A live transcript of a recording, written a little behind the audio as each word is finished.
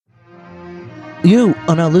You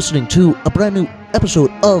are now listening to a brand new episode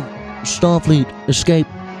of Starfleet Escape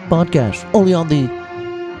Podcast, only on the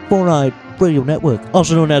Four-Eyed Radio Network,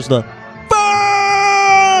 also known as the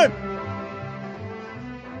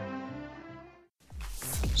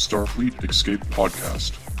Starfleet Escape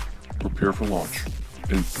Podcast. Prepare for launch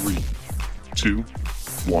in 3, 2,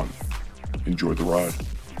 1. Enjoy the ride.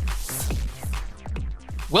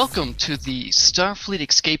 Welcome to the Starfleet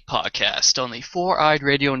Escape Podcast on the Four-Eyed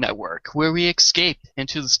Radio Network, where we escape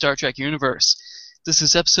into the Star Trek universe. This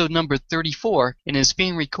is episode number 34 and is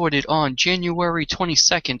being recorded on January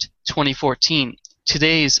 22nd, 2014.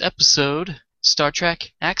 Today's episode, Star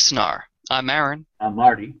Trek Axanar. I'm Aaron. I'm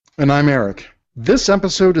Marty. And I'm Eric. This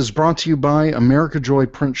episode is brought to you by America Joy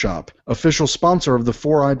Print Shop, official sponsor of the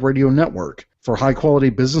Four-Eyed Radio Network. For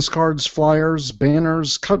high-quality business cards, flyers,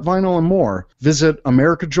 banners, cut vinyl, and more, visit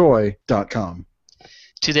americajoy.com.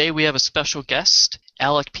 Today we have a special guest,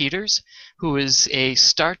 Alec Peters, who is a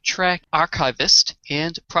Star Trek archivist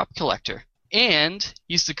and prop collector. And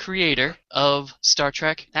he's the creator of Star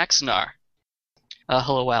Trek Axanar.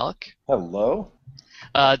 Hello, Alec. Hello.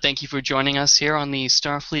 Thank you for joining us here on the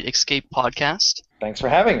Starfleet Escape Podcast. Thanks for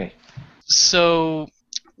having me. So,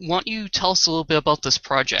 why don't you tell us a little bit about this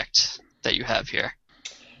project that you have here?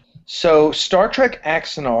 So, Star Trek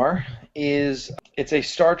Axanar it's a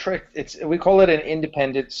Star Trek, we call it an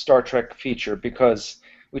independent Star Trek feature because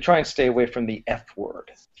we try and stay away from the F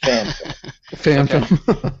word, Phantom.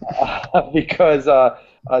 because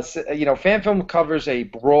fan film covers a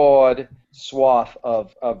broad swath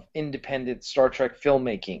of independent Star Trek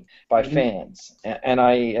filmmaking by fans, and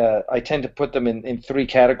I tend to put them in three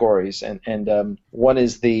categories, and one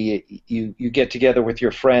is you get together with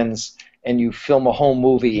your friends and you film a home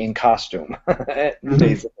movie in costume,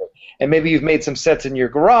 basically. And maybe you've made some sets in your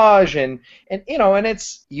garage, and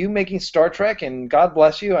it's you making Star Trek, and God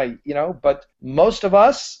bless you, but most of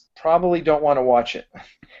us probably don't want to watch it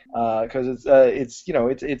because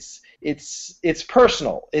it's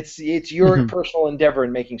personal. It's your personal endeavor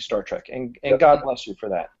in making Star Trek, and God bless you for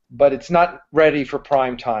that. But it's not ready for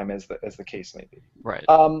prime time, as the case may be. Right.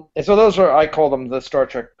 And so I call them the Star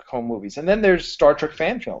Trek home movies. And then there's Star Trek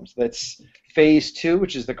fan films. That's Phase 2,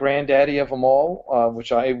 which is the granddaddy of them all,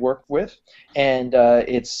 which I work with. And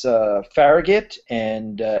it's Farragut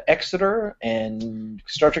and Exeter and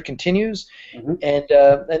Star Trek Continues. And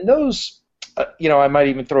those, I might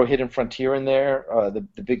even throw Hidden Frontier in there, the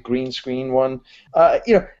big green screen one.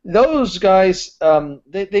 Those guys,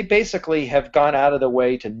 they basically have gone out of the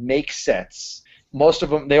way to make sets. Most of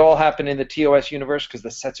them, they all happen in the TOS universe because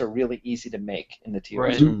the sets are really easy to make in the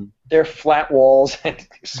TOS. Right. They're flat walls and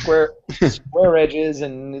square edges,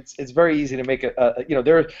 and it's very easy to make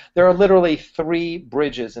there are literally 3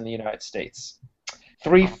 bridges in the United States.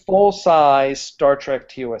 3 full-size Star Trek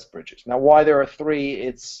TOS bridges. Now, why there are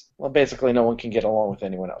 3, basically no one can get along with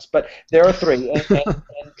anyone else. But there are 3,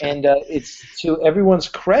 and it's to everyone's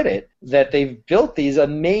credit that they've built these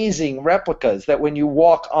amazing replicas that when you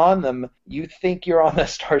walk on them, you think you're on the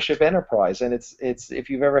Starship Enterprise. And it's if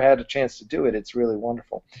you've ever had a chance to do it, it's really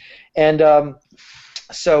wonderful. And that's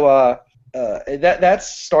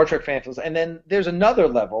Star Trek fan films. And then there's another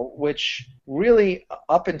level which really,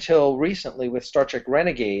 up until recently with Star Trek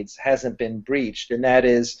Renegades, hasn't been breached, and that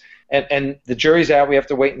is, and the jury's out, we have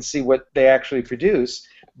to wait and see what they actually produce,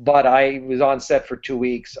 but I was on set for 2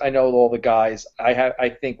 weeks, I know all the guys, I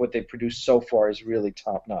think what they've produced so far is really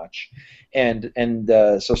top-notch, and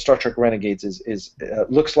so Star Trek Renegades is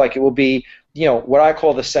looks like it will be, what I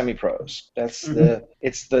call the semi-pros. That's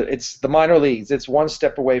it's the minor leagues. It's one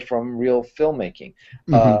step away from real filmmaking.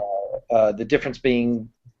 The difference being,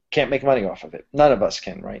 can't make money off of it. None of us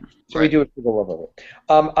can, right? So we do it for the love of it.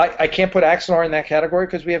 I can't put Axanar in that category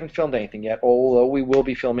because we haven't filmed anything yet, although we will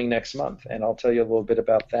be filming next month, and I'll tell you a little bit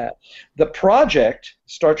about that. The project,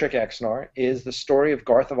 Star Trek Axanar, is the story of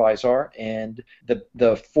Garth of Izar and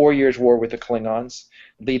the 4 years war with the Klingons,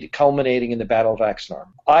 culminating in the Battle of Axanar.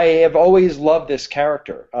 I have always loved this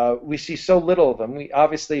character. We see so little of them. We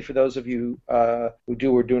obviously, for those of you who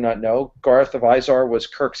do or do not know, Garth of Izar was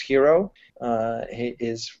Kirk's hero.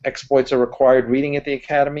 His exploits are required reading at the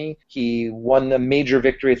Academy. He won the major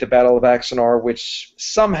victory at the Battle of Axanar, which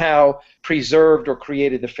somehow preserved or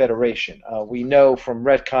created the Federation. We know from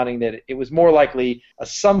retconning that it was more likely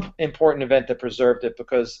some important event that preserved it,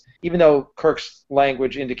 because even though Kirk's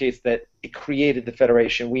language indicates that it created the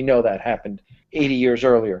Federation, we know that happened 80 years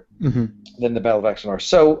earlier than the Battle of Axanar.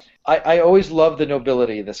 So I always loved the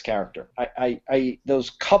nobility of this character. Those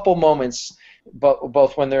couple moments,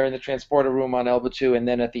 both when they're in the transporter room on Elba 2 and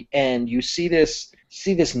then at the end, you see this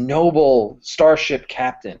noble starship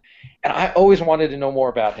captain, and I always wanted to know more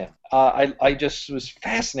about him. I just was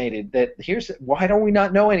fascinated that why don't we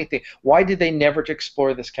not know anything? Why did they never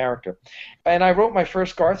explore this character? And I wrote my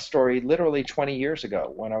first Garth story literally 20 years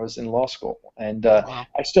ago when I was in law school, and Wow.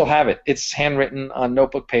 I still have it. It's handwritten on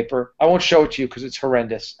notebook paper. I won't show it to you because it's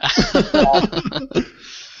horrendous.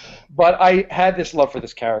 But I had this love for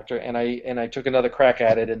this character, and I took another crack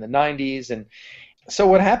at it in the 90s. And so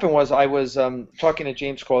what happened was I was talking to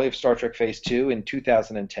James Corley of Star Trek Phase 2 in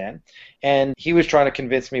 2010, and he was trying to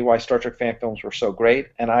convince me why Star Trek fan films were so great.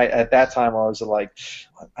 And at that time I was like,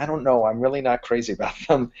 I don't know, I'm really not crazy about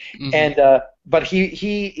them. Mhm. And but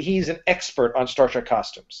he's an expert on Star Trek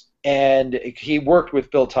costumes, and he worked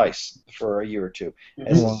with Bill Tice for a year or two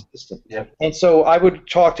as his assistant. Yeah. And so I would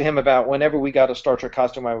talk to him about whenever we got a Star Trek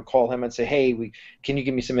costume, I would call him and say, hey, can you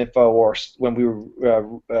give me some info? Or when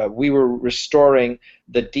we were restoring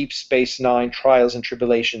the Deep Space Nine Trials and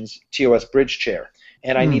Tribulations TOS bridge chair,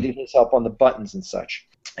 and I needed his help on the buttons and such.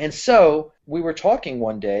 And so we were talking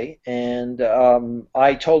one day, and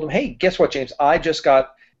I told him, hey, guess what, James? I just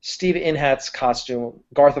got Steve Inhat's costume,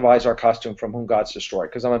 Garth of Izar costume from Whom Gods Destroy,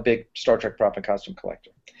 because I'm a big Star Trek prop and costume collector.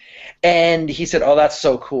 And he said, oh, that's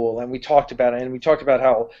so cool. And we talked about it, and we talked about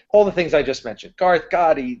how all the things I just mentioned. Garth,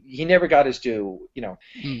 God, he never got his due, you know.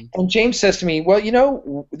 And James says to me, well, you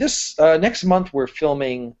know, this next month we're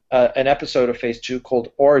filming an episode of Phase 2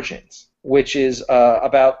 called Origins, which is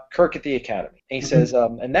about Kirk at the Academy. And he says,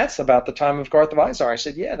 and that's about the time of Garth of Izar. I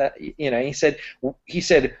said, yeah, that, you know. He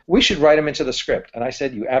said we should write him into the script. And I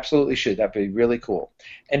said, you absolutely should. That'd be really cool.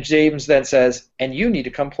 And James then says, and you need to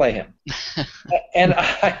come play him. And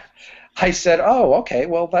I said, oh, okay,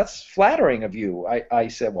 well, that's flattering of you. I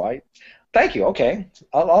said, why? Thank you. Okay,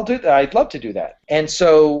 I'll do that. I'd love to do that. And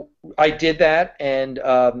so I did that, and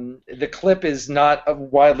the clip is not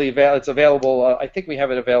widely available. It's available. I think we have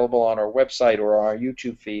it available on our website or our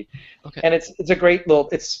YouTube feed. Okay. And it's a great little.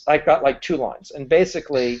 I've got like 2 lines, and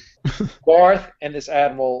basically, Garth and this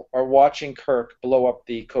admiral are watching Kirk blow up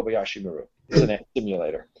the Kobayashi Maru. It's a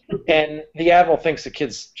simulator. And the admiral thinks the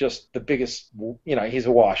kid's just the biggest, you know, he's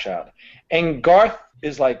a washout. And Garth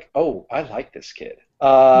is like, oh, I like this kid.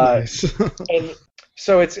 Nice. And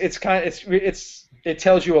so it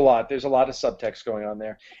tells you a lot. There's a lot of subtext going on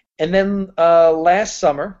there. And then last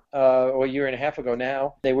summer, or a year and a half ago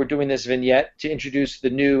now, they were doing this vignette to introduce the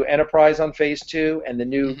new Enterprise on Phase 2 and the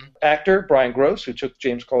new actor, Brian Gross, who took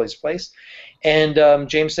James Corley's place. And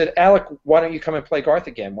James said, Alec, why don't you come and play Garth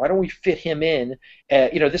again? Why don't we fit him in?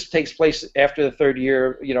 You know, this takes place after the 3rd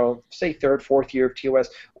year, you know, say 3rd, 4th year of TOS.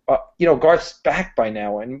 You know, Garth's back by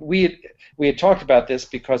now, and we had talked about this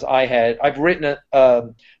because I've written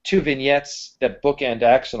 2 vignettes that bookend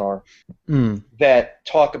Axanar that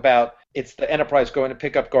talk about it's the Enterprise going to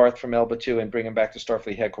pick up Garth from Elba 2 and bring him back to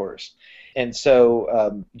Starfleet headquarters. And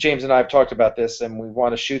so James and I have talked about this, and we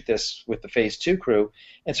want to shoot this with the Phase 2 crew.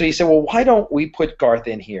 And so he said, well, why don't we put Garth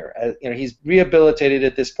in here? You know, he's rehabilitated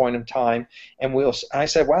at this point in time, and I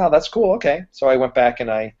said, wow, that's cool. Okay. So I went back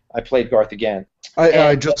and I played Garth again.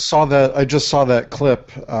 I just saw that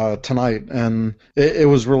clip tonight, and it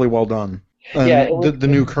was really well done. And yeah, the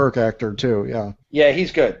new Kirk actor too. Yeah. Yeah,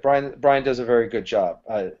 he's good. Brian does a very good job.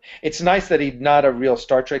 It's nice that he's not a real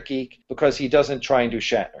Star Trek geek because he doesn't try and do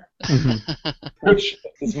Shatner, which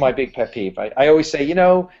is my big pet peeve. I always say, you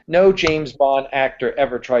know, no James Bond actor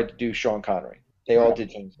ever tried to do Sean Connery. They all did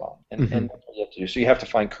James Bond, and that's what you have to do. So you have to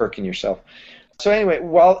find Kirk in yourself. So anyway,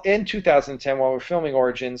 while in 2010, while we're filming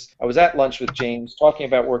Origins, I was at lunch with James talking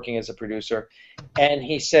about working as a producer, and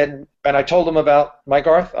he said, and I told him about my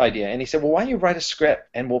Garth idea, and he said, well, why don't you write a script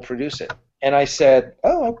and we'll produce it? And I said,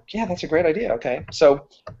 oh, yeah, that's a great idea. Okay. So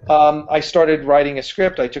I started writing a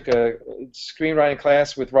script. I took a screenwriting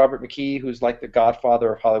class with Robert McKee, who's like the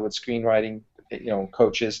godfather of Hollywood screenwriting, you know,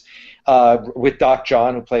 coaches, with Doc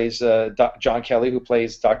John, who plays John Kelly, who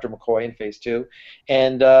plays Dr. McCoy in Phase 2,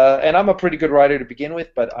 and I'm a pretty good writer to begin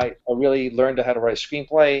with, but I really learned how to write a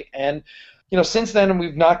screenplay, and you know, since then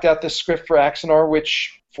we've knocked out this script for Axanar,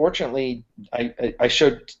 which fortunately I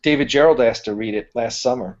showed David Gerald asked to read it last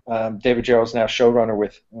summer. David Gerald's now showrunner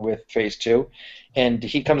with Phase 2, and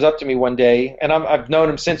he comes up to me one day, and I've known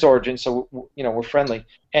him since Origins, so you know we're friendly,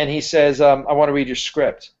 and he says, I want to read your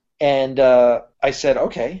script. And I said,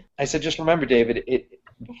 okay. I said, just remember, David,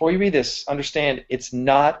 before you read this, understand it's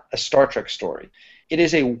not a Star Trek story. It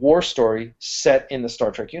is a war story set in the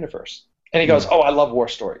Star Trek universe. And he goes, oh, I love war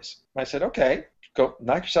stories. And I said, okay, go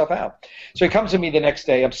knock yourself out. So he comes to me the next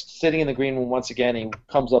day. I'm sitting in the green room once again. He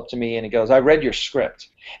comes up to me and he goes, I read your script.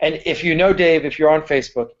 And if you know Dave, if you're on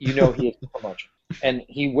Facebook, you know he is a curmudgeon. And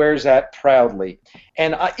he wears that proudly.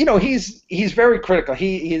 And you know, he's very critical.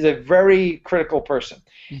 He's a very critical person.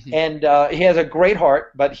 And he has a great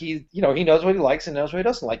heart, but he knows what he likes and knows what he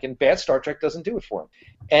doesn't like, and bad Star Trek doesn't do it for him.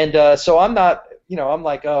 And so I'm not, I'm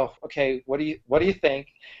like, oh, okay, what do you think?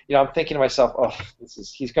 I'm thinking to myself, oh,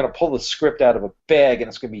 he's going to pull the script out of a bag and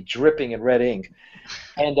it's going to be dripping in red ink.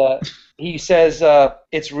 And he says,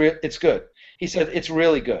 it's good. He says, it's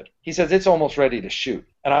really good. He says, it's almost ready to shoot.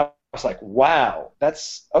 And I was like, wow,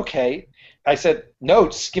 that's okay. I said,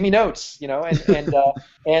 notes, give me notes,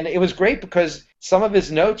 and it was great because some of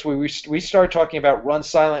his notes, we started talking about Run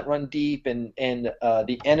Silent, Run Deep, and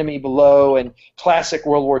The Enemy Below, and classic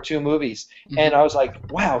World War II movies, and I was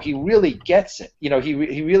like, wow, he really gets it.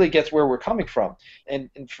 He really gets where we're coming from. And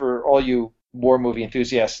for all you war movie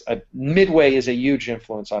enthusiasts, Midway is a huge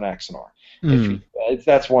influence on Axanar.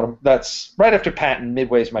 That's right after Patton.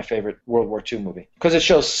 Midway is my favorite World War II movie because it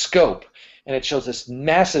shows scope and it shows this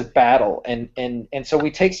massive battle, and so we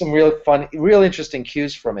take some real fun, real interesting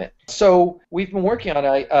cues from it. So we've been working on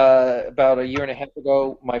about a year and a half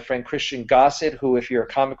ago. My friend Christian Gossett, who, if you're a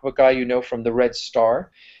comic book guy, you know from the Red Star.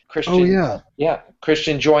 Christian,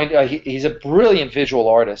 Christian joined. He's a brilliant visual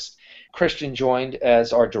artist. Christian joined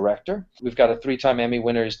as our director. We've got a 3-time Emmy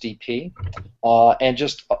winner as DP, and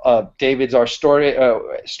just David's our story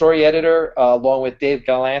editor, along with Dave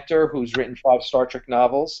Galanter, who's written 5 Star Trek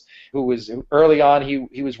novels. Who was early on,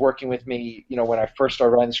 he was working with me, when I first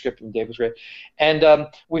started writing the script, and Dave was great. And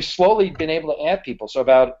we've slowly been able to add people. So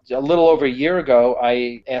about a little over a year ago,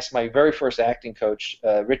 I asked my very first acting coach,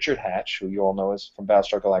 Richard Hatch, who you all know is from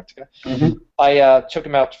Battlestar Galactica. Mm-hmm. I took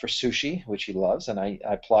him out for sushi, which he loves, and I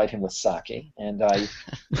applied him with sake, and I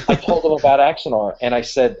told him about Axanar, and I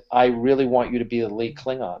said, I really want you to be the lead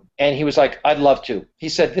Klingon. And he was like, I'd love to. He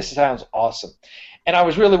said, this sounds awesome. And I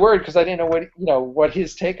was really worried because I didn't know what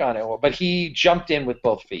his take on it was, but he jumped in with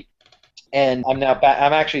both feet. And I'm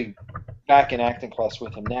actually back in acting class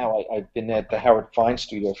with him now. I've been at the Howard Fine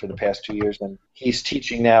Studio for the past 2 years, and he's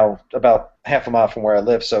teaching now about half a mile from where I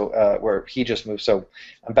live, so where he just moved. So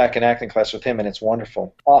I'm back in acting class with him, and it's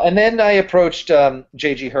wonderful. And then I approached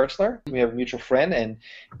J.G. Hertzler. We have a mutual friend,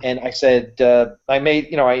 and I said,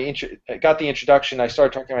 I got the introduction. I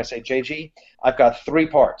started talking to him. I say, J.G., I've got 3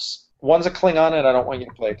 parts. One's a Klingon, and I don't want you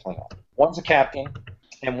to play a Klingon. One's a captain,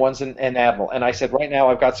 and one's an admiral. And I said, right now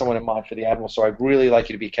I've got someone in mind for the admiral, so I'd really like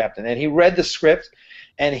you to be captain. And he read the script,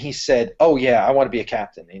 and he said, oh yeah, I want to be a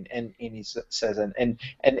captain. And he says, and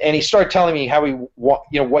he started telling me how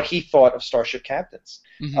what he thought of starship captains,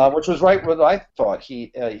 which was right what I thought.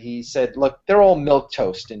 He said, look, they're all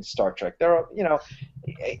milquetoast in Star Trek. They're all,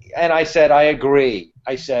 and I said, I agree.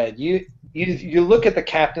 I said, you look at the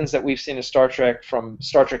captains that we've seen in Star Trek from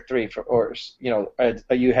Star Trek 3,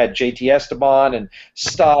 you had J.T. Esteban and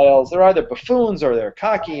Styles. They're either buffoons or they're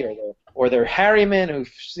cocky or they're Harriman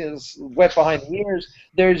who's wet behind the ears.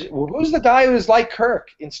 Who's the guy who's like Kirk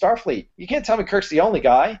in Starfleet? You can't tell me Kirk's the only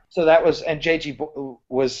guy. So that was, and J.G.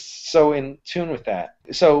 was so in tune with that.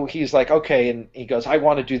 So he's like, okay, and he goes, I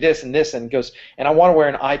want to do this and this, and goes, and I want to wear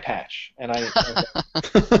an eye patch. And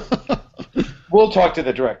we'll talk to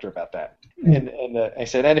the director about that. And I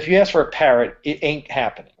said, and if you ask for a parrot, it ain't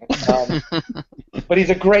happening. But he's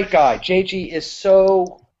a great guy. JG is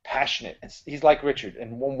so passionate. He's like Richard,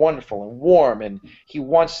 and wonderful and warm, and he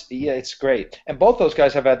wants. Yeah, it's great. And both those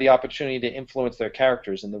guys have had the opportunity to influence their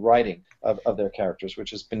characters in the writing of their characters, which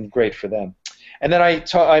has been great for them. And then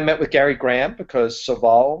I met with Gary Graham because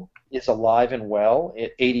Soval is alive and well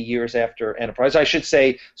 80 years after Enterprise. I should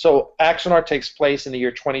say, so Axanar takes place in the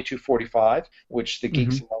year 2245, which the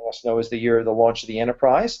geeks among us know is the year of the launch of the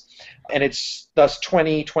Enterprise. And it's thus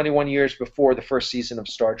 21 years before the first season of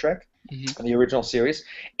Star Trek, the original series.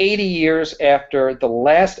 80 years after the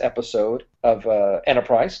last episode of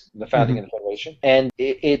Enterprise, the founding of the Federation. And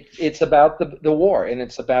it's about the war, and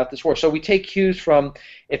it's about this war. So we take cues from,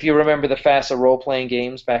 if you remember the FASA role-playing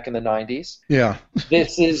games back in the 90s. Yeah.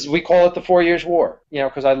 We call it the 4 Years' War,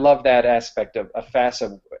 because I love that aspect of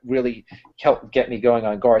FASA. Really helped get me going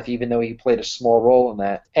on Garth, even though he played a small role in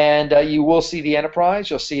that. And you will see the Enterprise.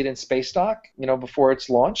 You'll see it in Space Dock, before it's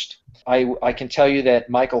launched. I can tell you that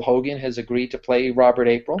Michael Hogan has agreed to play Robert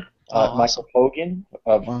April. Michael Hogan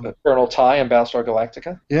of Colonel Ty and Battlestar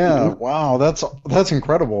Galactica. Yeah, wow, that's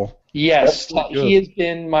incredible. Yes, he has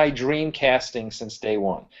been my dream casting since day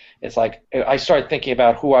one. It's like I started thinking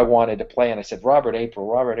about who I wanted to play, and I said Robert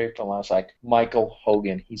April, and I was like, Michael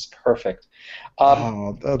Hogan, he's perfect.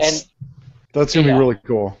 That's gonna be really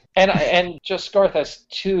cool. And just Garth has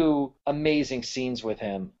 2 amazing scenes with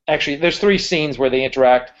him. Actually, there's 3 scenes where they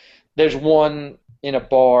interact. There's one in a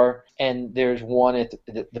bar, and there's one at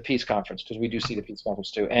the Peace Conference, because we do see the Peace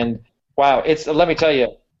Conference too. And wow, let me tell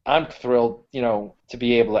you, I'm thrilled, to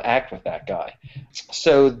be able to act with that guy.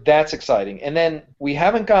 So that's exciting. And then we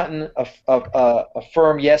haven't gotten a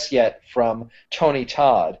firm yes yet from Tony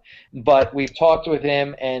Todd, but we've talked with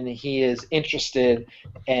him and he is interested,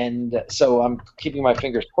 and so I'm keeping my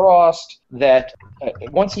fingers crossed that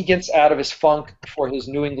once he gets out of his funk for his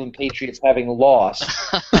New England Patriots having lost,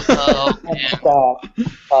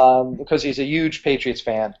 because he's a huge Patriots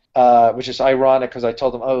fan, which is ironic because I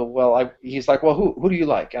told him, oh, well, he's like, well, who do you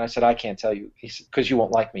like? And I said, I can't tell you because you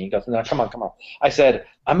won't like me. He goes, no, come on. I said,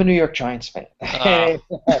 I'm a New York Giants fan.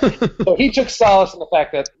 So he took solace in the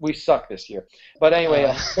fact that we suck this year. But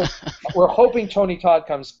anyway, we're hoping Tony Todd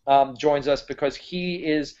joins us because he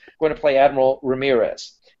is going to play Admiral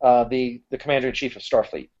Ramirez, the Commander-in-Chief of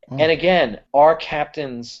Starfleet. And again, our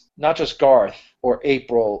captains, not just Garth or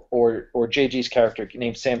April or JG's character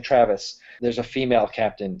named Sam Travis, there's a female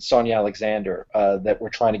captain, Sonia Alexander, that we're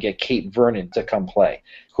trying to get Kate Vernon to come play,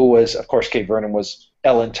 who was, of course, Kate Vernon was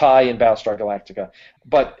Ellen Tigh in Battlestar Galactica.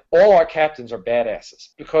 But all our captains are badasses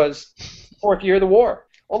because fourth year of the war.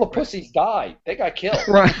 All the pussies died. They got killed.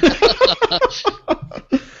 Right.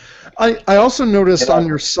 I also noticed on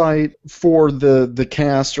your site for the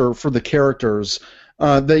cast or for the characters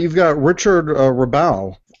that you've got Richard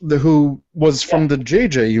Rabow, who was from the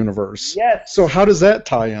JJ universe. Yes. So how does that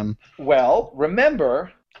tie in? Well,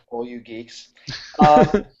 remember, all you geeks,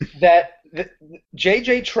 that the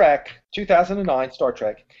JJ Trek 2009 Star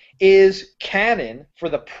Trek is canon for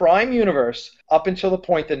the Prime universe up until the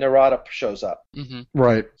point that Narada shows up. Mm-hmm.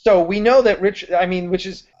 Right. So we know that which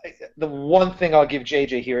is the one thing I'll give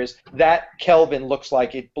JJ here is that Kelvin looks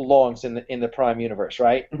like it belongs in the Prime universe,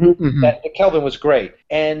 right? Mm-hmm. That the Kelvin was great,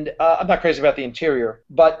 and I'm not crazy about the interior,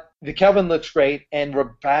 but the Kelvin looks great, and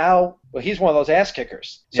Rabow, well, he's one of those ass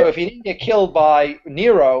kickers. So if he didn't get killed by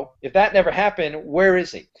Nero, if that never happened, where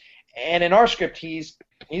is he? And in our script, he's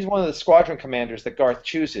one of the squadron commanders that Garth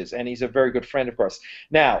chooses, and he's a very good friend of Garth's.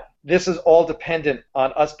 Now, this is all dependent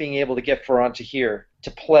on us being able to get Ferrante here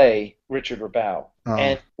to play Richard Rabow. Oh.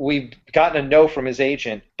 And we've gotten a no from his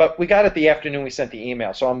agent, but we got it the afternoon we sent the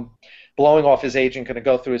email, so I'm blowing off his agent, going to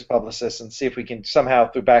go through his publicist and see if we can somehow,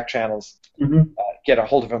 through back channels, get a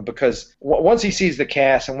hold of him, because once he sees the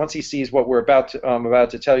cast and once he sees what we're about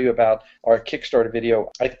to tell you about our Kickstarter video,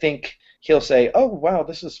 I think he'll say, oh, wow,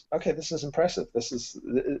 this is impressive. This is,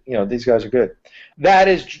 these guys are good. That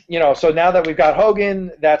is, so now that we've got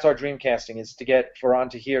Hogan, that's our dream casting, is to get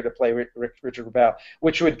Ferrante here to play Richard Rabow,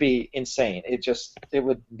 which would be insane. It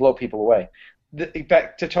would blow people away.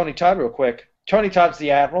 Back to Tony Todd real quick. Tony Todd's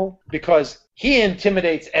the Admiral because he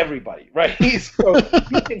intimidates everybody, right? You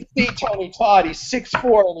can see Tony Todd. He's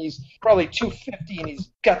 6'4" and he's probably 250, and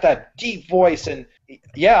he's got that deep voice. And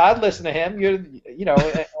yeah, I'd listen to him. And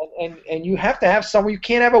you have to have someone. You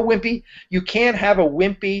can't have a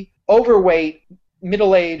wimpy, overweight,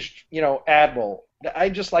 middle-aged, Admiral. I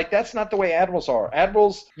just that's not the way admirals are.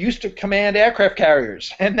 Admirals used to command aircraft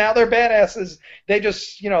carriers, and now they're badasses. They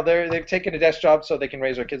just, they're taking a desk job so they can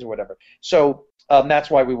raise their kids or whatever. So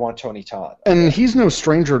that's why we want Tony Todd. And he's no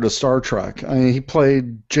stranger to Star Trek. I mean, he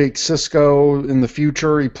played Jake Sisko in the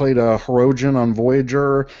future. He played a Hirogen on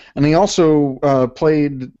Voyager, and he also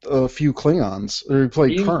played a few Klingons. Or he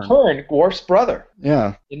played Kern, Worf's brother.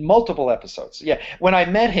 Yeah. In multiple episodes. Yeah. When I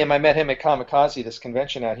met him at Kamikaze, this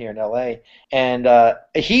convention out here in L.A., and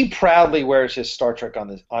he proudly wears his Star Trek on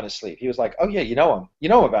his sleeve. He was like, oh, yeah, you know him. You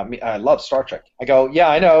know about me. I love Star Trek. I go, yeah,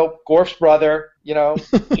 I know. Worf's brother,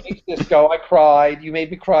 Jake Sisko, I cried. You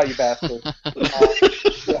made me cry, you bastard.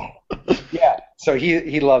 Yeah. So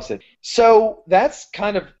he loves it. So that's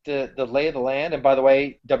kind of the lay of the land. And by the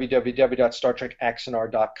way,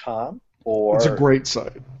 www.StarTrekAxonar.com. It's a great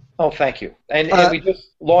site. Oh, thank you. And we just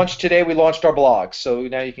launched today. We launched our blogs, so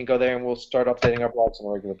now you can go there and we'll start updating our blogs on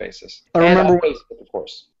a regular basis. I remember on Facebook, of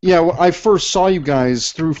course. Yeah, well, I first saw you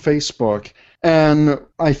guys through Facebook, and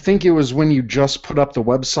I think it was when you just put up the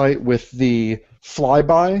website with the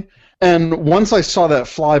flyby. And once I saw that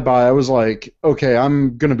flyby, I was like, okay,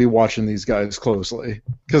 I'm going to be watching these guys closely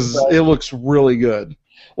because it looks really good.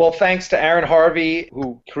 Well, thanks to Aaron Harvey,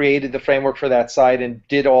 who created the framework for that site and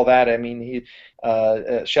did all that. I mean,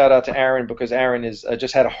 shout out to Aaron, because Aaron is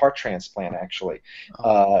just had a heart transplant, actually,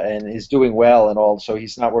 and is doing well and all. So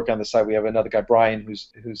he's not working on the site. We have another guy, Brian,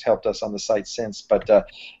 who's helped us on the site since. But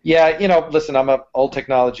listen, I'm an old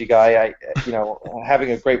technology guy.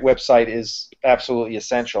 Having a great website is absolutely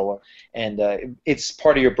essential, and it's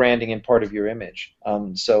part of your branding and part of your image.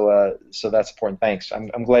 So that's important. Thanks.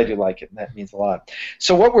 I'm glad you like it, and that means a lot.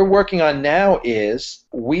 So what we're working on now is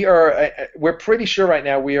we're pretty sure right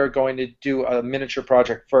now we are going to do a miniature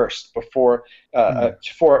project first before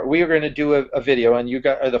we are going to do a video, and you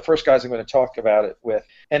guys are the first guys I'm going to talk about it with.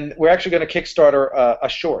 And we're actually going to Kickstarter a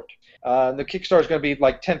short. The Kickstarter is going to be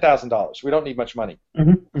like $10,000. We don't need much money.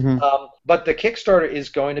 But the Kickstarter is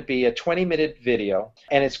going to be a 20-minute video,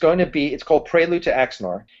 and it's called Prelude to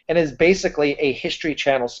Axanar, and it's basically a History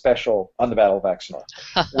Channel special on the Battle of Axanar.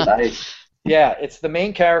 Nice. Yeah, it's the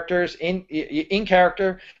main characters in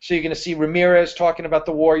character. So you're going to see Ramirez talking about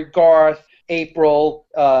the war, Garth, April.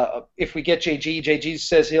 If we get JG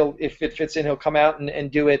says if it fits in, he'll come out and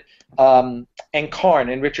do it. And Karn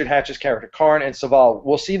and Richard Hatch's character, Karn and Saval.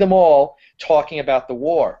 We'll see them all talking about the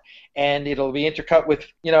war. And it'll be intercut with,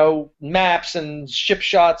 maps and ship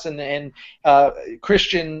shots, and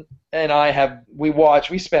Christian and I we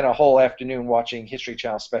spent a whole afternoon watching History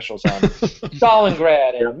Channel specials on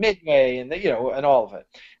Stalingrad and Midway and and all of it.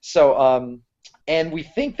 So and we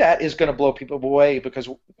think that is going to blow people away, because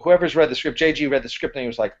whoever's read the script, JG read the script and he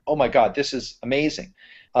was like, oh my God, this is amazing.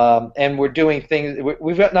 And we're doing things.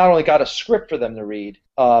 We've not only got a script for them to read,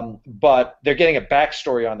 but they're getting a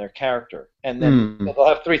backstory on their character. And then they'll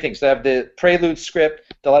have three things. They have the Prelude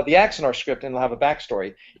script, they'll have the Axanar script, and they'll have a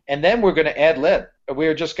backstory. And then we're going to ad lib.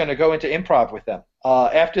 We're just going to go into improv with them.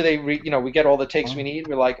 After they we get all the takes we need,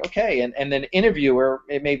 we're like, okay. And then interviewer,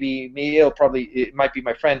 it may be me, it might be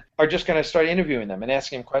my friend, are just going to start interviewing them and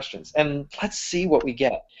asking them questions. And let's see what we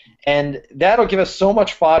get. And that'll give us so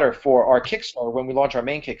much fodder for our Kickstarter when we launch our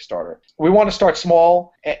main Kickstarter. We want to start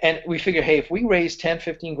small, and we figure, hey, if we raise 10,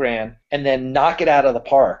 15 grand and then knock it out of the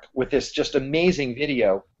park with this just amazing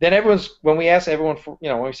video, then when we ask everyone for,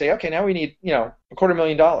 when we say, okay, now we need,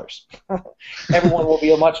 $250,000, everyone will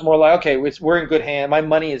be much more like, okay, we're in good hands. My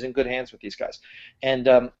money is in good hands with these guys. And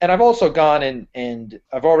I've also gone and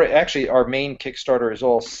I've already, actually, our main Kickstarter is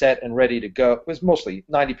all set and ready to go. It was mostly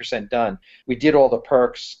 90% done. We did all the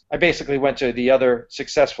perks. I basically went to the other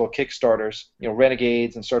successful Kickstarters,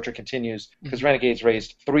 Renegades and Star Trek Continues, because Renegades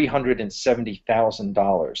raised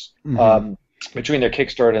 $370,000 between their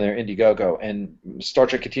Kickstarter and their Indiegogo, and Star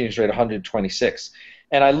Trek Continues raised 126.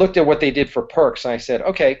 And I looked at what they did for perks, and I said,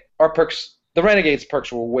 okay, our perks, the Renegades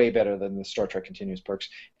perks were way better than the Star Trek Continues perks.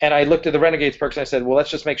 And I looked at the Renegades perks, and I said, well,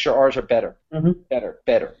 let's just make sure ours are better. Better.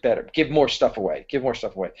 Give more stuff away.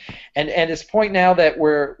 And it's a point now that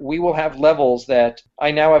we will have levels that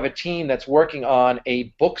I now have a team that's working on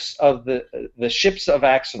a books of the ships of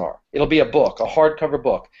Axanar. It'll be a book, a hardcover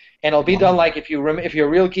book. And it'll be done like if you're a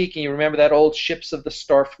real geek and you remember that old Ships of the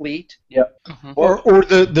Starfleet. Yep. Or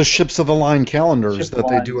the Ships of the Line calendars that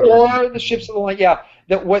they do. Or the Ships of the Line, yeah.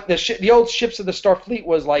 The old Ships of the Starfleet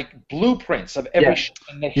was like blueprints of every ship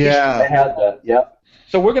in the history. Yeah, they had that. Yep.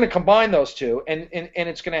 So we're going to combine those two, and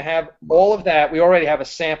it's going to have all of that. We already have a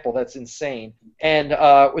sample that's insane, and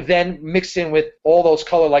then mixed in with all those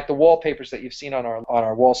color, like the wallpapers that you've seen on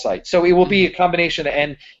our wall site. So it will be a combination,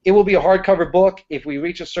 and it will be a hardcover book. If we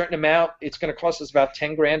reach a certain amount, it's going to cost us about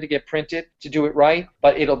 10 grand to get printed to do it right,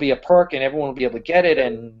 but it'll be a perk, and everyone will be able to get it,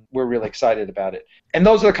 and we're really excited about it. And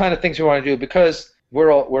those are the kind of things we want to do, because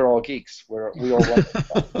we're all geeks. We all love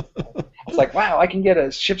stuff. It's like, wow, I can get a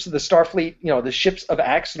Ships of the Starfleet, the Ships of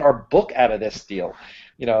Axanar book out of this deal.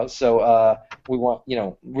 So we want,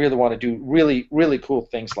 really want to do really, really cool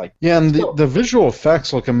things like that. Yeah, and the visual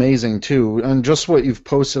effects look amazing too. And just what you've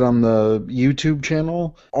posted on the YouTube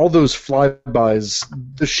channel, all those flybys,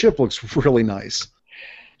 the ship looks really nice.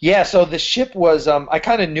 Yeah, so the ship was, I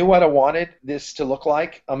kind of knew what I wanted this to look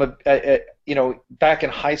like. Back in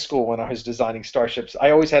high school when I was designing starships, I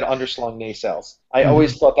always had underslung nacelles. I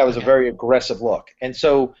always thought that was a very aggressive look. And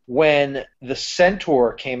so when the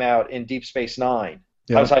Centaur came out in Deep Space Nine,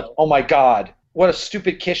 I was like, oh my God, what a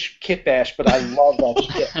stupid kit bash, but I love that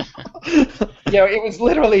ship. It was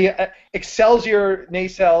literally Excelsior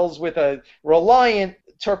nacelles with a Reliant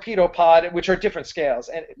torpedo pod, which are different scales,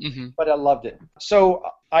 but I loved it. So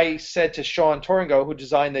I said to Sean Toringo, who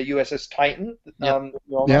designed the USS Titan,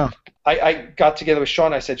 I got together with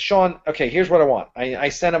Sean. I said, Sean, okay, here's what I want. I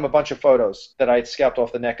sent him a bunch of photos that I had scalped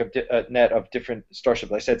off the net of different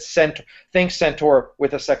starships. I said, think Centaur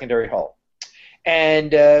with a secondary hull.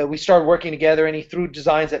 And we started working together, and he threw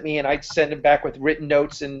designs at me, and I'd send him back with written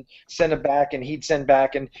notes and send him back, and he'd send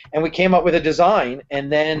back, and we came up with a design,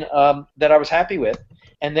 and then that I was happy with.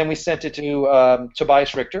 And then we sent it to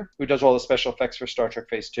Tobias Richter, who does all the special effects for Star Trek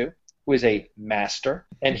Phase 2, who is a master.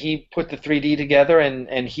 And he put the 3D together,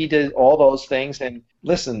 and he did all those things. And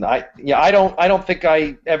listen, I don't think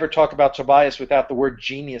I ever talk about Tobias without the word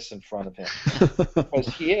genius in front of him. Because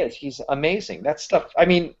he's amazing. That stuff, I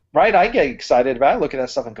mean, right, I get excited about it. I look at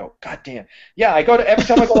that stuff and go, God damn. Yeah, every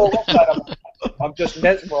time I go to a website, I'm just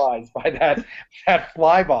mesmerized by that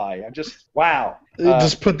flyby. I'm just wow.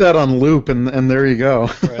 Just put that on loop, and there you go.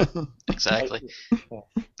 Right. Exactly.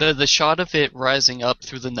 The shot of it rising up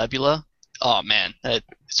through the nebula. Oh man,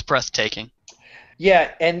 it's breathtaking.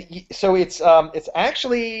 Yeah, and so it's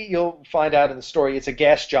actually, you'll find out in the story, it's a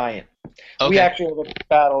gas giant. Okay. We actually have a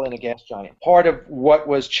battle in a gas giant. Part of what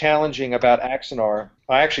was challenging about Axanar,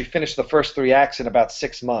 I actually finished the first 3 acts in about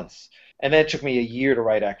 6 months, and then it took me a year to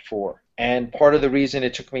write Act 4. And part of the reason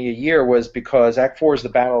it took me a year was because Act 4 is the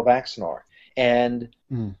Battle of Axanar, and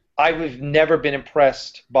I've never been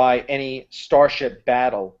impressed by any starship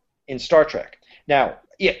battle in Star Trek. Now,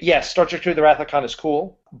 yes, Star Trek II: The Wrath of Khan is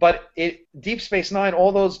cool, but Deep Space Nine,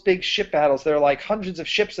 all those big ship battles, there are like hundreds of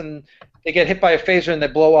ships and they get hit by a phaser and they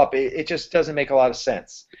blow up. It just doesn't make a lot of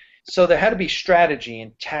sense. So there had to be strategy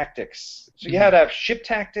and tactics. So you had to have ship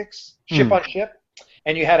tactics, ship on ship,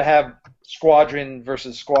 and you had to have squadron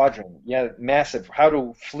versus squadron. Yeah, massive. How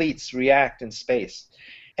do fleets react in space?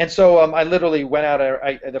 And so I literally went out.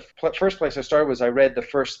 The first place I started was I read the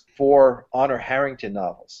first 4 Honor Harrington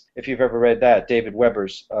novels. If you've ever read that, David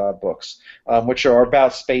Weber's books, which are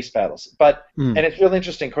about space battles. And it's really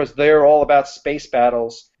interesting because they're all about space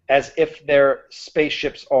battles as if their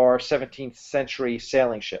spaceships are 17th century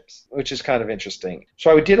sailing ships, which is kind of interesting.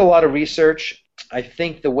 So I did a lot of research. I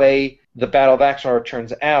think the way the Battle of Axanar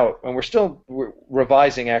turns out, and we're still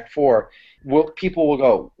revising Act 4, people will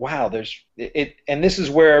go, wow, there's it, and this is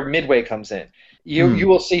where Midway comes in. You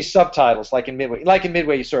will see subtitles like in Midway. Like in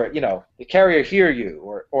Midway, you saw, the carrier hear you,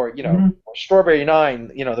 or or Strawberry 9,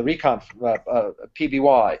 the recon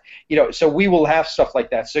PBY. So we will have stuff like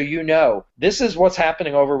that. So this is what's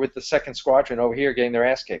happening over with the second squadron over here getting their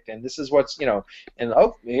ass kicked, and this is what's and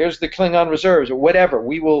here's the Klingon reserves or whatever.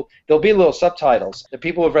 There'll be little subtitles. The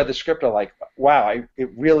people who've read the script are like, wow,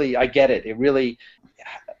 I get it. It really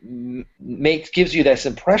gives you this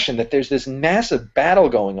impression that there's this massive battle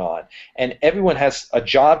going on and everyone has a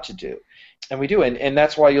job to do, and we do, and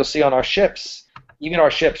that's why you'll see on our ships, even our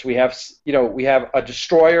ships, we have a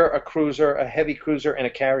destroyer, a cruiser, a heavy cruiser, and a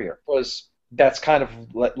carrier, because that's kind of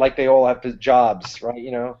like they all have jobs, right?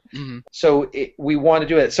 So we want to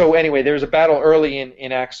do it. So anyway, there's a battle early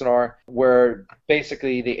in Axanar where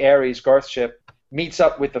basically the Ares, Garth ship, meets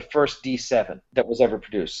up with the first D7 that was ever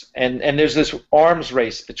produced. And there's this arms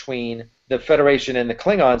race between the Federation and the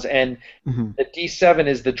Klingons, and the D7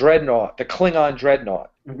 is the dreadnought, the Klingon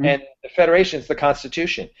dreadnought, and the Federation is the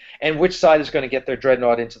Constitution. And which side is going to get their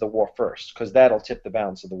dreadnought into the war first, because that'll tip the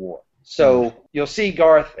balance of the war. So you'll see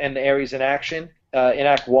Garth and the Ares in action in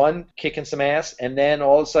Act 1, kicking some ass, and then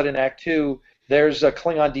all of a sudden in Act 2, there's a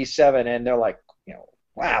Klingon D7, and they're like,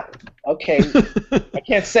 wow, okay, I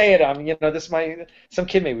can't say it. This some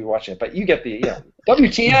kid may be watching it, but you get the,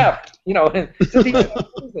 WTF,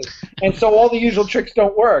 and so all the usual tricks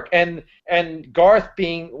don't work. And Garth,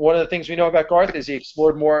 being one of the things we know about Garth is he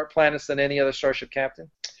explored more planets than any other starship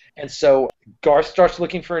captain. And so Garth starts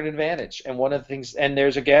looking for an advantage, and one of the things, and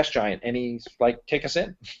there's a gas giant, and he's like, take us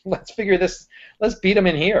in. Let's figure this, let's beat him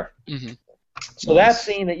in here. So that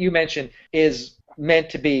scene that you mentioned is meant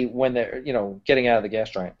to be when they're, getting out of the gas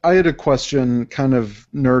giant. I had a question, kind of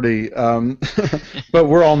nerdy, but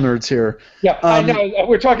we're all nerds here. Yeah, I know.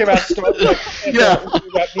 We're talking about Star Trek.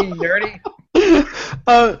 About being nerdy.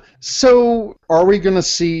 So, are we going to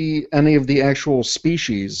see any of the actual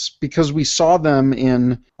species? Because we saw them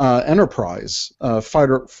in Enterprise, Fight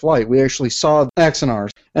or Flight. We actually saw Axanar,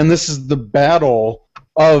 and this is the battle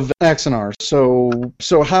of Axanar.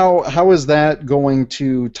 So how is that going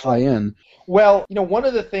to tie in? Well, one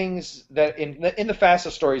of the things that in the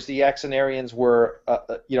FASA stories, the Axanarians were,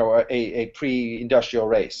 a pre-industrial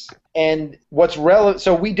race, and what's relevant.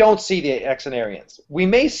 So we don't see the Axanarians. We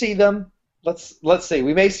may see them. Let's see.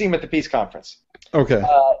 We may see them at the peace conference. Okay.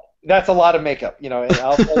 That's a lot of makeup, and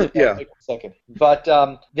I'll tell you in a second. But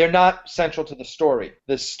they're not central to the story.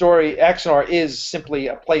 The story, Axanar, is simply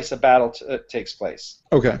a place a battle takes place.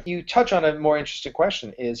 Okay. You touch on a more interesting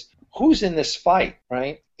question: is who's in this fight,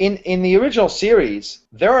 right? In the original series,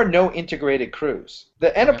 there are no integrated crews.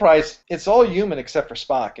 The Enterprise, it's all human except for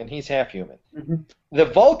Spock, and he's half human. The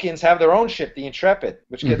Vulcans have their own ship, the Intrepid,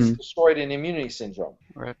 which gets destroyed in Immunity Syndrome.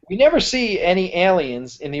 Right. We never see any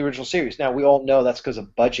aliens in the original series. Now, we all know that's because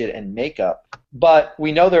of budget and makeup, but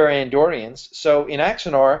we know there are Andorians. So in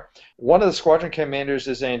Axanar, one of the squadron commanders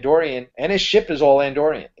is Andorian, and his ship is all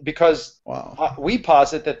Andorian, because we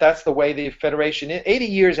posit that that's the way the Federation is, 80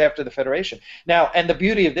 years after the Federation. Now, and the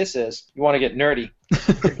beauty of this is, you want to get nerdy,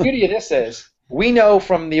 the beauty of this is, we know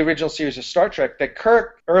from the original series of Star Trek that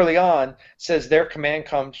Kirk, early on, says their command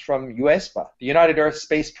comes from USPA, the United Earth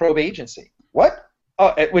Space Probe Agency. What?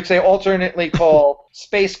 which they alternately call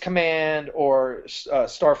Space Command or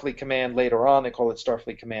Starfleet Command later on. They call it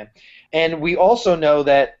Starfleet Command. And we also know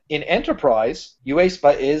that in Enterprise,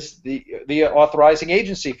 UASPA is the authorizing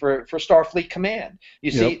agency for Starfleet Command.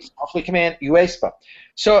 You see, Starfleet Command, UASPA.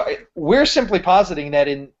 So we're simply positing that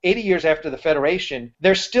in 80 years after the Federation,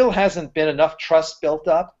 there still hasn't been enough trust built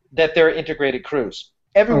up that they're integrated crews.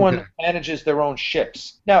 Everyone manages their own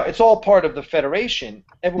ships. Now, it's all part of the Federation.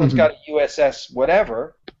 Everyone's got a USS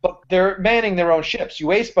whatever, but they're manning their own ships.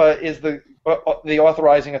 UASPA is the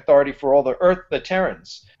authorizing authority for all the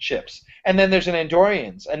Terrans ships. And then there's an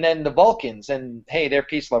Andorians, and then the Vulcans, and hey, they're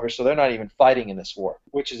peace lovers, so they're not even fighting in this war,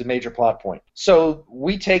 which is a major plot point. So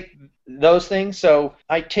we take those things, so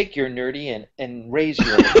I take your nerdy and raise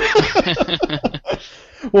your...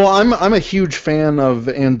 Well, I'm a huge fan of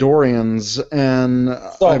Andorians, and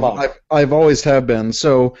I've always have been.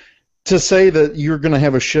 So to say that you're going to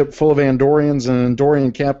have a ship full of Andorians and an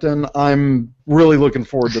Andorian captain, I'm really looking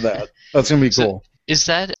forward to that. That's going to be cool. Is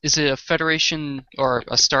it a Federation or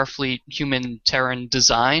a Starfleet human Terran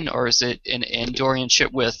design, or is it an Andorian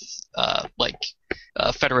ship with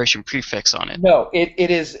Federation prefix on it? No,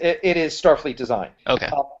 it is Starfleet design. Okay.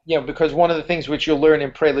 Because one of the things which you'll learn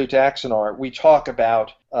in Prelude to Axanar, we talk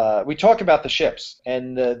about the ships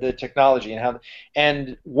and the technology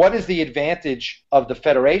and what is the advantage of the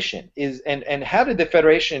Federation and how did the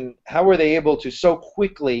Federation, how were they able to so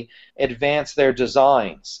quickly advance their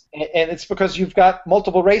designs? And it's because you've got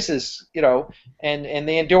multiple races, and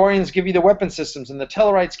the Andorians give you the weapon systems, and the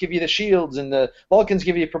Tellarites give you the shields, and the Vulcans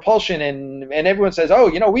give you propulsion, and everyone says,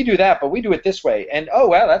 we do that, but we do it this way, and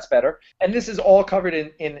wow, that's better. And this is all covered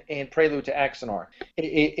in Prelude to Axanar.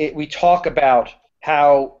 We talk about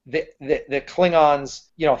how the Klingons,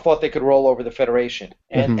 thought they could roll over the Federation,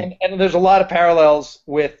 and there's a lot of parallels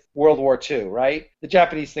with World War II, right? The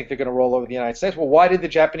Japanese think they're going to roll over the United States. Well, why did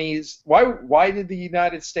the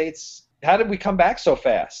United States? How did we come back so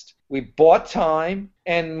fast? We bought time,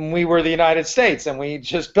 and we were the United States, and we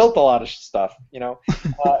just built a lot of stuff, and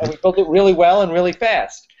we built it really well and really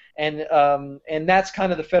fast. And that's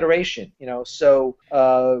kind of the Federation, So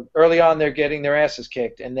early on, they're getting their asses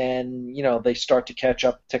kicked, and then they start to catch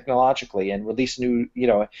up technologically and release new,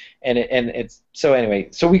 and it's so anyway.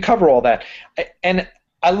 So we cover all that, and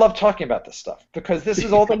I love talking about this stuff because this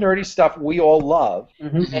is all the nerdy stuff we all love,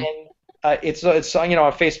 and it's on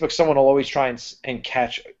Facebook. Someone will always try and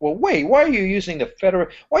catch. Well, wait, why are you using Why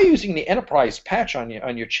are you using the Enterprise patch on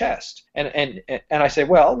your chest? And I say,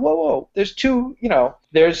 well, whoa, there's two.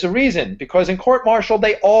 There's a reason, because in Court Martial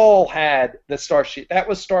they all had the Starship. That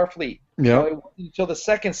was Starfleet. Yeah. It wasn't until the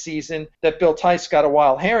second season that Bill Tice got a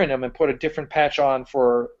wild hair in him and put a different patch on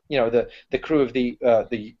for the crew of the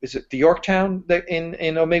is it the Yorktown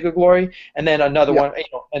in Omega Glory, and then another one,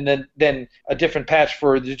 and then a different patch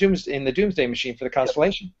for the Doomsday Machine for the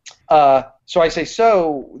Constellation. So I say,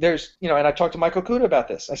 there's and I talked to Michael Kuda about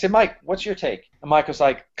this. I said, Mike, what's your take? And Michael's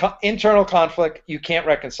like, internal conflict, you can't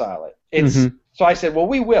reconcile it. It's So I said, well,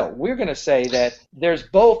 we will. We're going to say that there's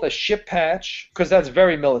both a ship patch, because that's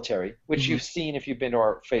very military, which you've seen if you've been to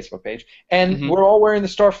our Facebook page, and we're all wearing the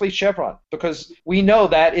Starfleet chevron, because we know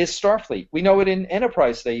that is Starfleet. We know it in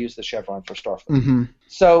Enterprise they use the chevron for Starfleet.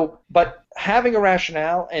 So, but having a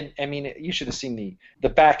rationale, and I mean, you should have seen the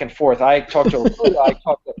back and forth. I talked to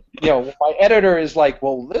my editor is like,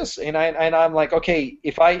 well, this, and I'm like, okay,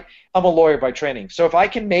 I'm a lawyer by training, so if I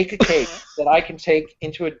can make a case that I can take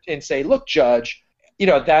into it and say, look, Judge,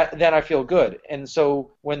 then I feel good. And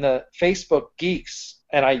so when the Facebook geeks,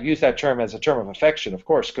 and I use that term as a term of affection, of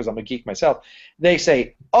course, because I'm a geek myself, they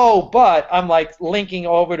say, oh, but I'm like linking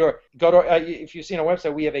over to if you've seen our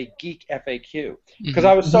website, we have a geek FAQ, because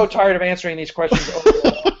I was so tired of answering these questions.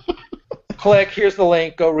 Click, here's the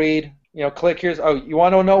link, go read. Click, here's, you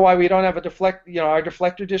want to know why we don't have a our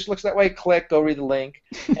deflector dish looks that way? Click, go read the link.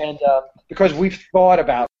 And because we've thought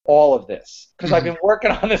about all of this, because I've been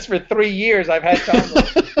working on this for 3 years, I've had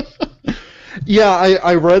time. Yeah,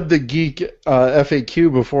 I read the Geek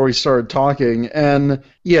FAQ before we started talking, and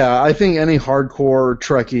yeah, I think any hardcore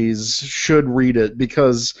Trekkies should read it,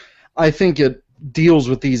 because I think it deals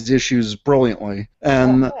with these issues brilliantly,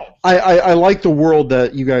 and I like the world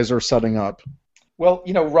that you guys are setting up. Well,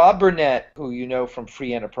 Rob Burnett, who you know from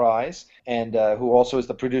Free Enterprise, and who also is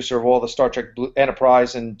the producer of all the Star Trek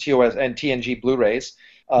Enterprise and TOS and TNG Blu-rays,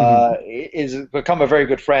 is become a very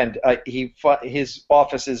good friend. His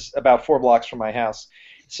office is about 4 blocks from my house,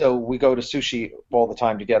 so we go to sushi all the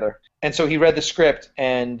time together. And so he read the script,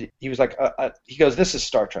 and he was like, he goes, "This is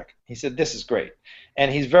Star Trek." He said, "This is great,"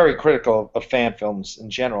 and he's very critical of fan films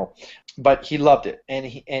in general, but he loved it,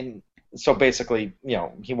 and so basically,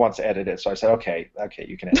 he wants to edit it. So I said, okay,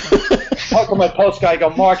 you can edit it. Talk to my post guy. I go,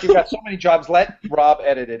 Mark, you've got so many jobs. Let Rob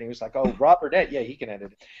edit it. And he was like, oh, Rob Burnett, yeah, he can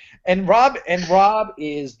edit it. And Rob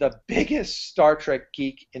is the biggest Star Trek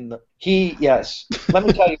geek in the. Yes. Let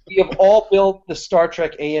me tell you, we have all built the Star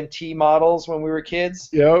Trek AMT models when we were kids.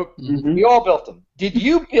 Yep. Mhm. We all built them. Did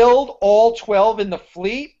you build all 12 in the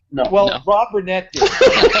fleet? No. Well, No. Rob Burnett did.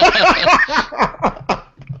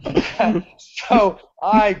 So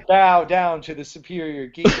I bow down to the superior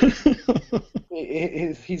geek.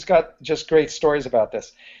 He's got just great stories about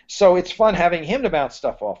this. So it's fun having him to bounce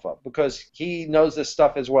stuff off of because he knows this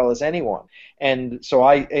stuff as well as anyone. And so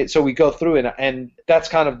we go through it, and that's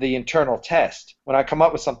kind of the internal test. When I come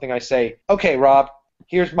up with something, I say, okay, Rob,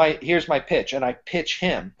 here's my pitch, and I pitch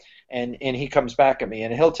him. And he comes back at me,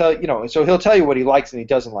 and he'll tell he'll tell you what he likes and he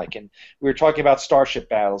doesn't like. And we were talking about starship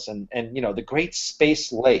battles and the Great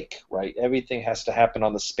Space Lake, right? Everything has to happen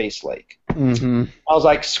on the Space Lake. Mm-hmm. I was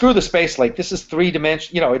like, screw the Space Lake. This is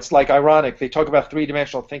three-dimensional. It's like ironic. They talk about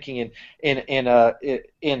three-dimensional thinking in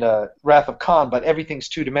Wrath of Khan, but everything's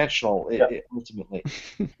two-dimensional ultimately.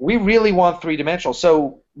 We really want three-dimensional.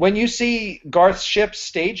 So when you see Garth's ships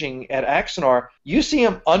staging at Axanar, you see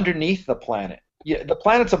them underneath the planet. Yeah, the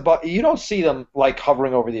planets above, you don't see them like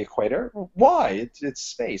hovering over the equator. Why? It's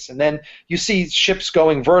space. And then you see ships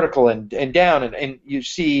going vertical and down, and you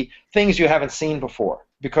see things you haven't seen before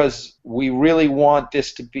because we really want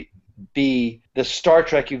this to be the Star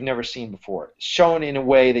Trek you've never seen before, shown in a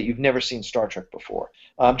way that you've never seen Star Trek before.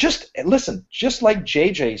 Just like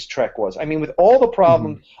JJ's Trek was. I mean, with all the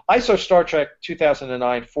problems, I saw Star Trek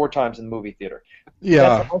 2009 4 times in the movie theater. Yeah.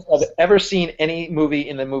 That's the most I've ever seen any movie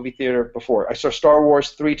in the movie theater before. I saw Star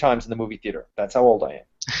Wars 3 times in the movie theater. That's how old I am.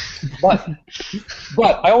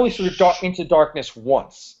 But I only saw Into Darkness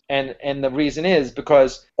once. And the reason is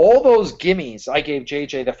because all those gimmies I gave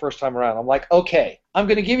JJ the first time around, I'm like, okay, I'm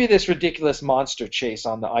going to give you this ridiculous monster chase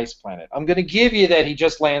on the ice planet. I'm going to give you that he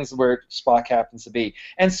just lands where Spock happens to be.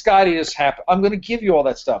 And Scotty just happened. I'm going to give you all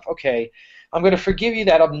that stuff. Okay. I'm going to forgive you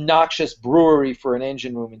that obnoxious brewery for an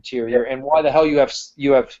engine room interior, and why the hell you have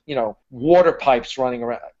water pipes running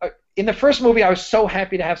around. In the first movie, I was so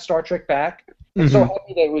happy to have Star Trek back. I'm so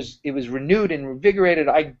happy that it was renewed and invigorated.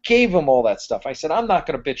 I gave him all that stuff. I said, I'm not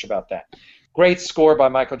going to bitch about that. Great score by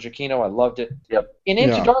Michael Giacchino. I loved it. Yep. In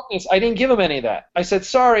Into Darkness, I didn't give him any of that. I said,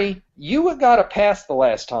 sorry, you got a pass the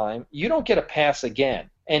last time. You don't get a pass again.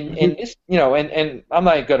 And this, and I'm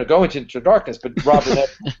not going to go into Darkness, but Robert.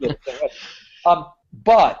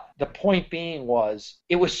 But the point being was,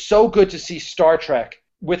 it was so good to see Star Trek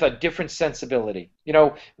with a different sensibility.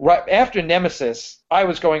 Right after Nemesis, I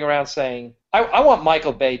was going around saying, I want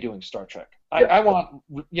Michael Bay doing Star Trek. I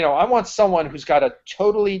want someone who's got a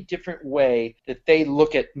totally different way that they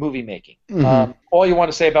look at movie making. All you want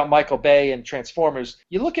to say about Michael Bay and Transformers,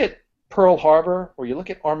 you look at Pearl Harbor or you look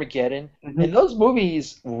at Armageddon, and those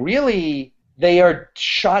movies really, they are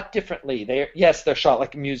shot differently. They're shot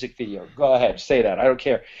like a music video. Go ahead, say that. I don't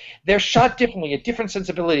care. They're shot differently, a different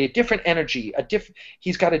sensibility, a different energy.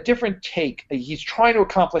 He's got a different take. He's trying to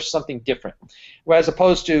accomplish something different. Whereas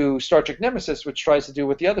opposed to Star Trek Nemesis, which tries to do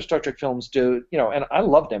what the other Star Trek films do. And I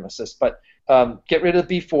love Nemesis, but get rid of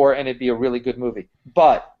the B4 and it'd be a really good movie.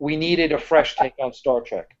 But we needed a fresh take on Star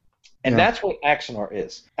Trek. And that's what Axanar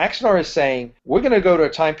is. Axanar is saying, we're going to go to a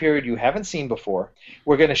time period you haven't seen before.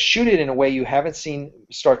 We're going to shoot it in a way you haven't seen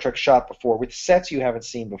Star Trek shot before, with sets you haven't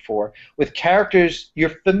seen before, with characters you're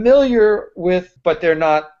familiar with, but they're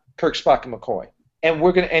not Kirk, Spock, and McCoy. And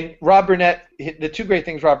Rob Burnett, the 2 great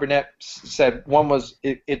things Rob Burnett said, one was,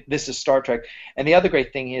 this is Star Trek, and the other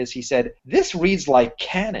great thing is, he said, this reads like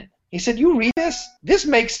canon. He said, you read this? This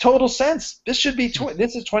makes total sense. This should be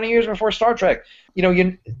this is 20 years before Star Trek.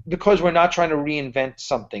 Because we're not trying to reinvent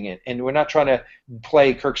something, and we're not trying to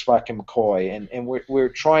play Kirk, Spock, and McCoy, and we're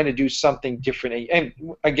trying to do something different.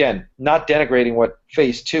 And again, not denigrating what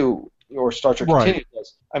Phase 2 or Star Trek Continued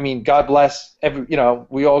does. I mean, God bless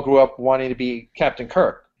we all grew up wanting to be Captain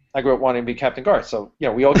Kirk. I grew up wanting to be Captain Garth. So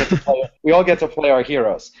we all get to play our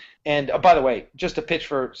heroes. And by the way, just a pitch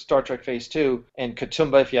for Star Trek Phase 2 and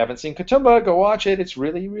Katoomba. If you haven't seen Katoomba, go watch it. It's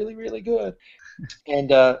really, really, really good.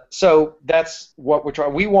 And so that's what we're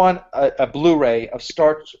trying. We want a Blu-ray of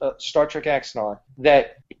Star Trek Axanar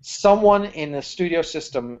that someone in the studio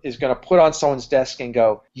system is going to put on someone's desk and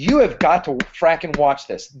go, you have got to fracking watch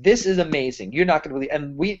this. This is amazing. You're not going to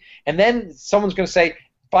believe. And then someone's going to say,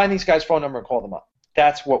 find these guys' phone number and call them up.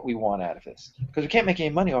 That's what we want out of this, because we can't make any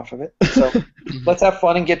money off of it. So let's have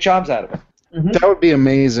fun and get jobs out of it. That would be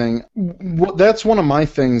amazing. That's one of my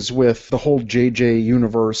things with the whole JJ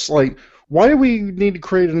universe. Like, why do we need to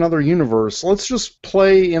create another universe? Let's just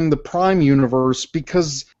play in the Prime universe,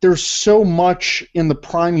 because there's so much in the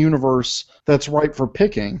Prime universe that's ripe for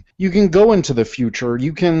picking. You can go into the future.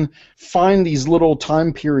 You can find these little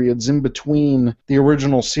time periods in between the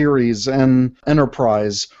original series and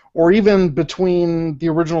Enterprise, or even between the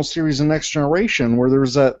original series and Next Generation, where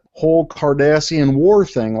there's that whole Cardassian war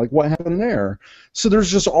thing. Like, what happened there? So there's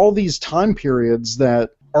just all these time periods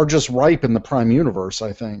that are just ripe in the Prime universe,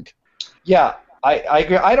 I think. Yeah, I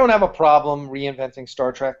agree. I don't have a problem reinventing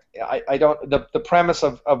Star Trek. I don't. The premise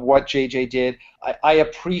of what JJ did, I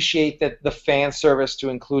appreciate that the fan service to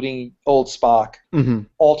including old Spock,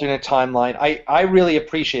 alternate timeline. I really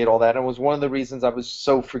appreciate all that, and it was one of the reasons I was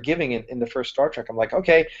so forgiving in the first Star Trek. I'm like,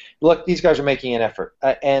 okay, look, these guys are making an effort,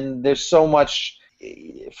 and there's so much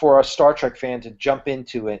for a Star Trek fan to jump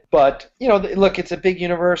into it. But, you know, look, it's a big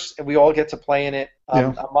universe, and we all get to play in it.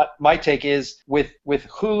 My take is, with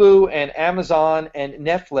Hulu and Amazon and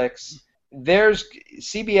Netflix,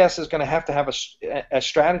 CBS is going to have a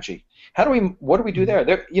strategy. What do we do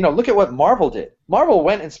there? Look at what Marvel did. Marvel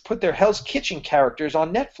went and put their Hell's Kitchen characters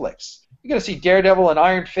on Netflix. You're going to see Daredevil and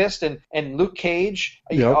Iron Fist and Luke Cage,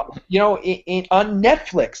 on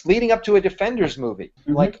Netflix, leading up to a Defenders movie.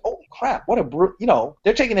 Like, holy crap!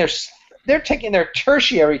 They're taking their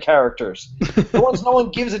tertiary characters, the ones no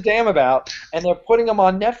one gives a damn about, and they're putting them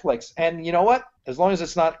on Netflix. And you know what? As long as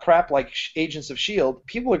it's not crap like Agents of S.H.I.E.L.D.,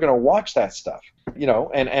 people are going to watch that stuff.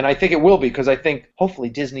 And I think it will be, because I think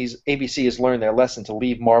hopefully ABC has learned their lesson to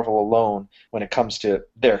leave Marvel alone when it comes to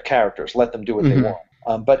their characters. Let them do what they want.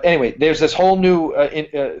 But anyway, there's this whole new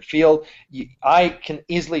field. I can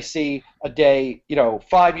easily see a day,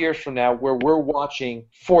 5 years from now, where we're watching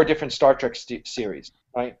 4 different Star Trek series,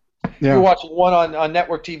 right? Yeah. You're watching one on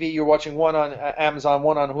network TV, you're watching one on Amazon,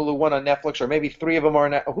 one on Hulu, one on Netflix, or maybe 3 of them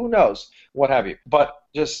are on who knows, what have you. But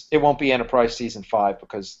it won't be Enterprise Season 5,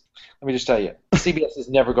 because let me just tell you, CBS is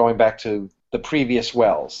never going back to the previous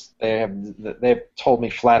wells. They've told me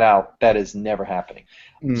flat out that is never happening.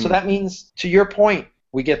 So that means, to your point,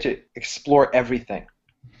 we get to explore everything.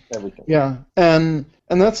 Yeah, and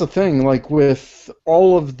that's the thing. Like, with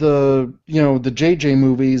all of the the JJ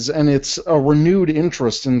movies, and it's a renewed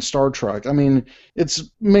interest in Star Trek. I mean,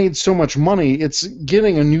 it's made so much money. It's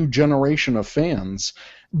getting a new generation of fans,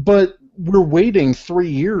 but we're waiting 3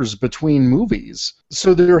 years between movies,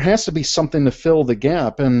 so there has to be something to fill the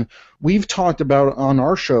gap. And we've talked about on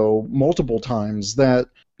our show multiple times that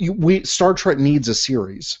Star Trek needs a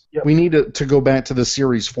series. Yep. We need to go back to the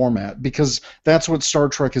series format, because that's what Star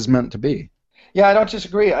Trek is meant to be. Yeah, I don't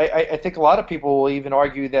disagree. I think a lot of people will even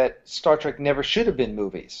argue that Star Trek never should have been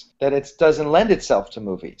movies, that it doesn't lend itself to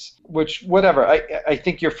movies, which, whatever. I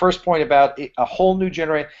think your first point about a whole new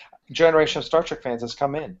generation of Star Trek fans has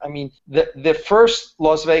come in. I mean, the first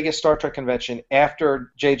Las Vegas Star Trek convention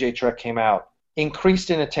after JJ Trek came out increased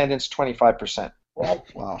in attendance 25%.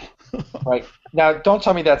 Wow. Right. Now, don't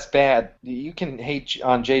tell me that's bad. You can hate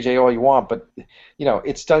on JJ all you want, but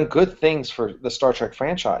it's done good things for the Star Trek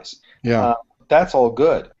franchise. Yeah. That's all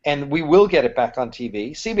good, and we will get it back on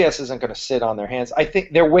TV. CBS isn't going to sit on their hands. I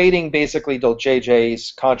think they're waiting basically till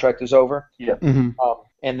JJ's contract is over. Yeah.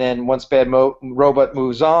 And then once Bad Robot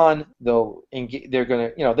moves on, they're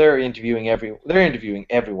going to they're interviewing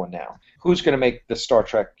everyone now. Who's going to make the Star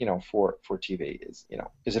Trek for TV?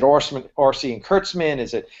 Is it Orsi and Kurtzman?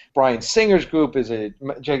 Is it Bryan Singer's group? Is it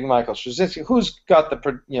J. Michael Straczynski? Who's got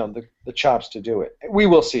the chops to do it? We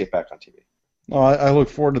will see it back on TV. Oh, I look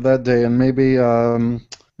forward to that day, and maybe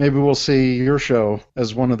we'll see your show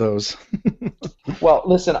as one of those. Well,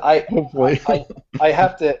 listen, hopefully. I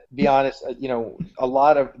have to be honest.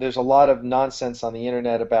 There's a lot of nonsense on the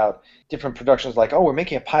internet about different productions, like, oh, we're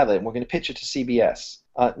making a pilot and we're going to pitch it to CBS.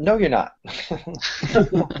 No, you're not.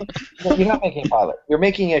 No, you're not making a pilot. You're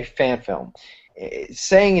making a fan film.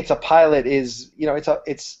 Saying it's a pilot is,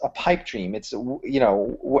 it's a pipe dream. It's,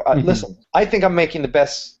 listen, I think I'm making the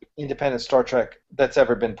best independent Star Trek that's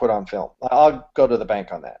ever been put on film. I'll go to the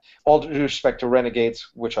bank on that. All due respect to Renegades,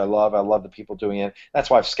 which I love the people doing it. That's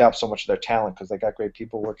why I've scalped so much of their talent, because they got great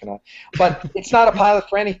people working on it. But it's not a pilot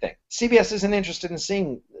for anything. CBS isn't interested in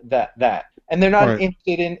seeing that. And they're not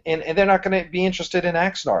interested in, and they're not going to be interested in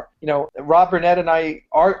Axanar. Rob Burnett and I,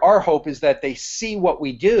 our hope is that they see what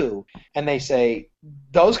we do, and they say,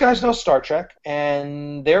 those guys know Star Trek,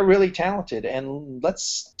 and they're really talented, and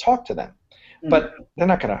let's talk to them. but they're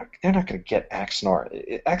not gonna get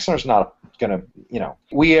Axanar. Axanar's not gonna,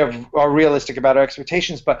 we are realistic about our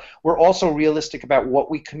expectations, but we're also realistic about what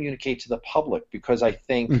we communicate to the public, because I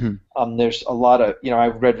think there's a lot of,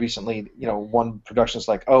 I've read recently, one production's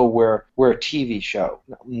like, oh, we're a TV show.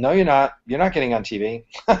 No, you're not. You're not getting on TV.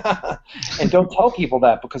 And don't tell people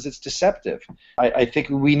that, because it's deceptive. I think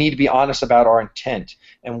we need to be honest about our intent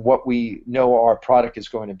and what we know our product is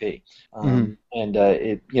going to be. And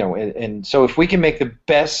so if we can make the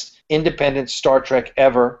best independent Star Trek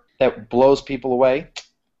ever that blows people away,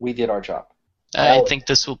 we did our job. I think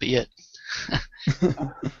this will be it.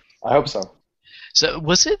 I hope so. So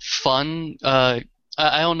was it fun? I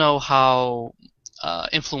don't know how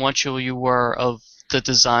influential you were of the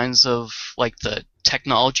designs of like the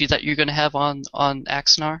technology that you're going to have on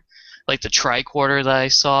Axanar, like the tricorder that I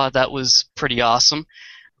saw. That was pretty awesome.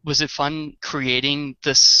 Was it fun creating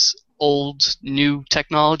this old new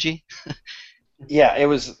technology? Yeah,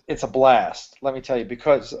 it's a blast, let me tell you,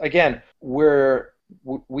 because again,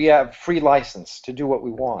 we have free license to do what we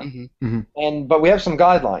want. But we have some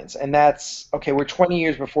guidelines, and that's okay. We're 20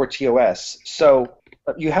 years before TOS, so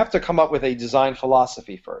you have to come up with a design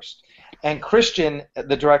philosophy first. And Christian,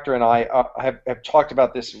 the director, and I have talked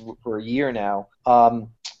about this for a year now,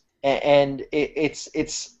 and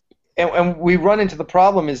and we run into the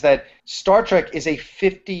problem is that Star Trek is a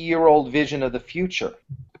 50-year-old vision of the future.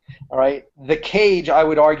 All right, The Cage, I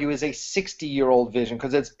would argue, is a 60-year-old vision,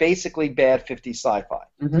 because it's basically bad 50s sci-fi.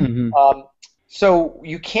 So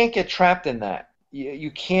you can't get trapped in that.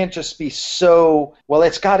 You can't just be so, well,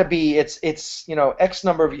 it's got to be, it's X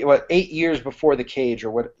number of, 8 years before The Cage,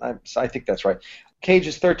 or what, I think that's right. Cage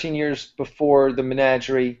is 13 years before the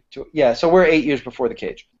Menagerie. So we're 8 years before The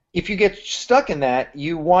Cage. If you get stuck in that,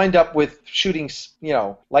 you wind up with shooting,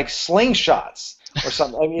 like slingshots or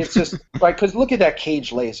something. I mean, it's just right, because look at that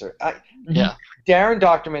Cage laser. Yeah. Darren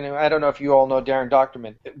Doctorman, I don't know if you all know Darren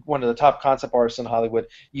Doctorman, one of the top concept artists in Hollywood,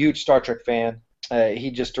 huge Star Trek fan.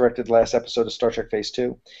 He just directed the last episode of Star Trek Phase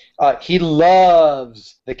 2. He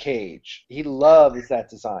loves The Cage. He loves that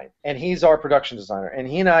design. And he's our production designer. And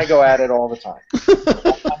he and I go at it all the time.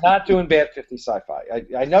 I'm not doing bad 50 sci-fi.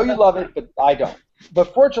 I know you love it, but I don't.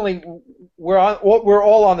 But fortunately, we're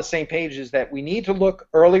all on the same page, is that we need to look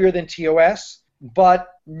earlier than TOS,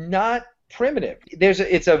 but not primitive.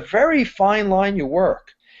 It's a very fine line you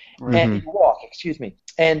walk. And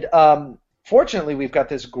fortunately, we've got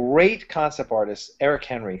this great concept artist, Eric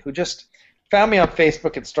Henry, who just found me on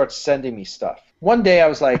Facebook and starts sending me stuff. One day I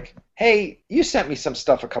was like, hey, you sent me some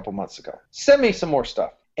stuff a couple months ago. Send me some more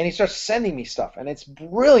stuff. And he starts sending me stuff, and it's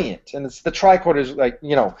brilliant. And it's the tricorders, like,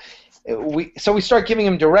 so we start giving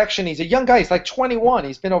him direction. He's a young guy. He's like 21.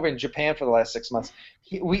 He's been over in Japan for the last 6 months.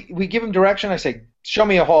 We give him direction. I say, show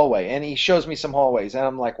me a hallway, and he shows me some hallways, and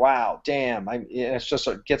I'm like, wow, damn. It's just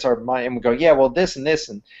it gets our mind, and we go, yeah, well, this and this,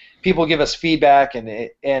 and people give us feedback,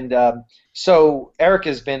 and so Eric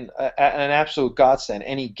has been an absolute godsend,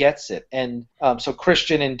 and he gets it. And so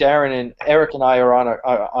Christian and Darren and Eric and I are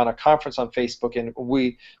on a conference on Facebook, and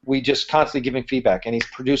we just constantly give him feedback, and he's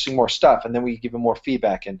producing more stuff, and then we give him more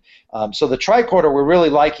feedback. And so the tricorder, we're really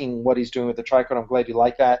liking what he's doing with the tricorder. I'm glad you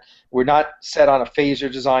like that. We're not set on a phaser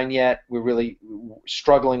design yet. We're really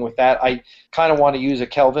struggling with that. I kind of want to use a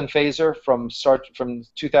Kelvin phaser from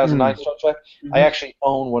 2009 Star Trek. I actually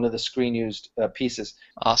own one of the screen used pieces.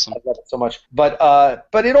 Awesome. I love it so much. But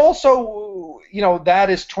it also, that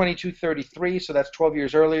is 2233, so that's 12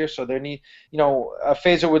 years earlier. So there a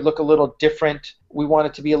phaser would look a little different. We want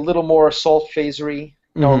it to be a little more assault phasery,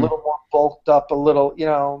 a little more bulked up, a little,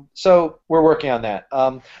 So we're working on that.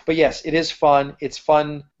 But yes, it is fun. It's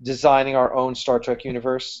fun designing our own Star Trek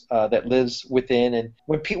universe that lives within. And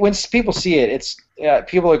when people see it,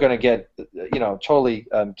 people are going to get, totally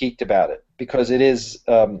geeked about it, because it is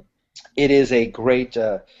a great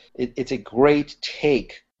it's a great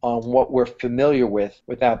take on what we're familiar with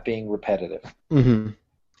without being repetitive.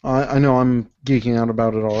 I know I'm geeking out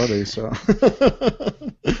about it already, so.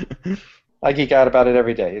 I geek out about it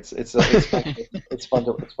every day. It's fun. It's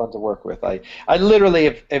fun to work with. I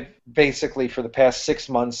literally have basically for the past 6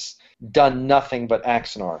 months done nothing but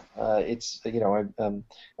Axanar.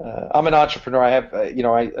 I'm an entrepreneur.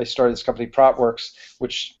 I started this company, Protworks,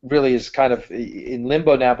 which really is kind of in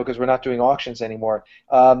limbo now because we're not doing auctions anymore.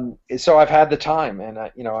 So I've had the time, and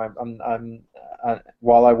I'm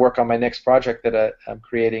while I work on my next project that I'm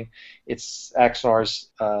creating, it's Axanar's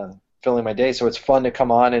filling my day. So it's fun to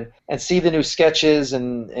come on and see the new sketches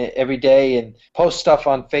and every day, and post stuff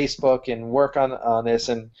on Facebook and work on this,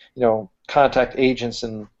 and contact agents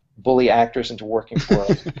and bully actors into working for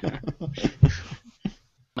us.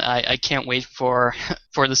 I can't wait for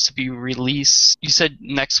this to be released. You said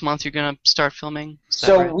next month you're going to start filming? Is that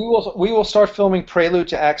So right? we will start filming Prelude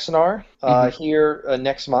to Axanar here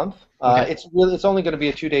next month. Okay. It's only going to be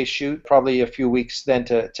a 2-day shoot, probably a few weeks then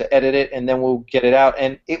to edit it, and then we'll get it out.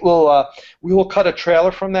 And it will we will cut a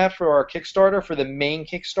trailer from that for our Kickstarter, for the main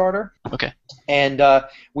Kickstarter. Okay. And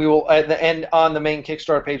we will, and on the main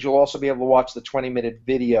Kickstarter page, you'll also be able to watch the 20-minute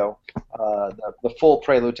video, the full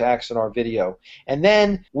Prelude to Axanar video. And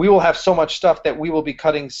then we will have so much stuff that we will be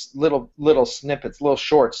cutting little snippets, little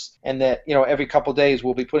shorts, and that every couple days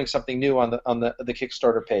we'll be putting something new on the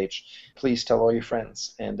Kickstarter page. Please tell all your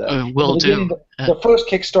friends. And Will do. The first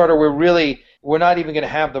Kickstarter, we're not even going to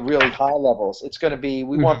have the really high levels. It's going to be,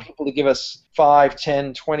 we want people to give us $5,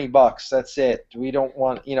 $10, $20. That's it. We don't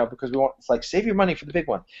want, because we want, it's like, save your money for the big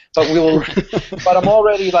one. But we will, but I'm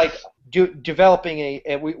already like developing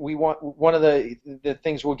we want, one of the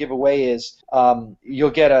things we'll give away is you'll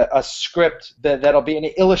get a script that'll be an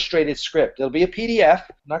illustrated script. It'll be a PDF.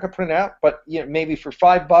 I'm not going to print it out, but maybe for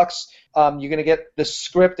 $5, you're going to get the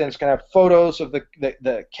script, and it's going to have photos of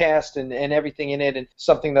the cast and everything in it, and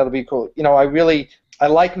something that'll be cool. I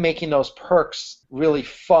like making those perks really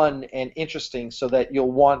fun and interesting so that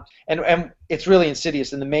you'll want, and it's really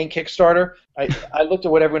insidious. In the main Kickstarter, I looked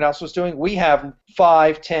at what everyone else was doing. We have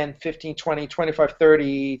 5, 10, 15, 20, 25,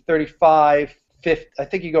 30, 35, 50. I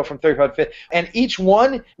think you go from 35 to 50. And each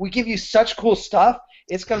one, we give you such cool stuff,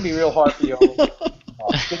 it's going to be real hard for you.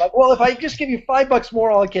 You're like, well, if I just give you $5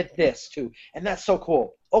 more, I'll get this too, and that's so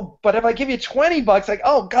cool. Oh, but if I give you $20, like,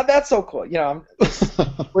 oh God, that's so cool.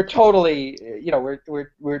 We're totally,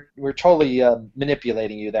 we're totally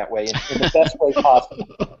manipulating you that way in the best way possible.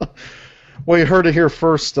 Well, you heard it here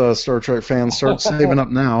first, Star Trek fans. Start saving up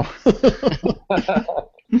now.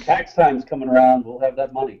 Tax time's coming around. We'll have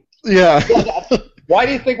that money. Yeah. Why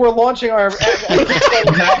do you think we're launching our?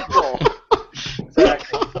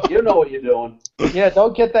 Exactly. You know what you're doing. Yeah,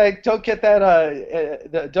 don't get that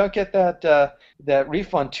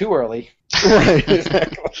refund too early. Right.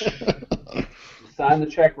 Exactly. Sign the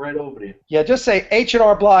check right over to you. Yeah, just say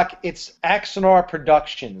H&R Block. It's Axanar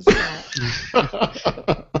Productions.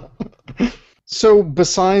 So,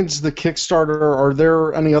 besides the Kickstarter, are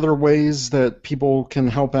there any other ways that people can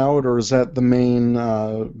help out, or is that the main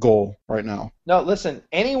goal right now? No, listen.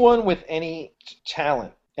 Anyone with any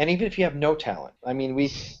talent. And even if you have no talent, I mean, we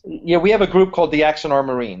have a group called the Axanar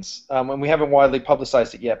Marines, and we haven't widely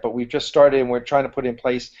publicized it yet, but we've just started and we're trying to put it in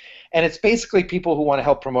place. And it's basically people who want to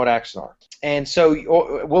help promote Axanar. And so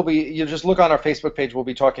you just look on our Facebook page. We'll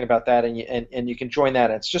be talking about that, and you can join that.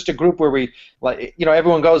 It's just a group where we,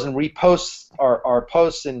 everyone goes and reposts our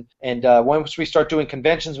posts, and once we start doing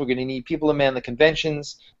conventions, we're going to need people to man the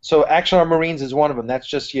conventions. So Axanar Marines is one of them. That's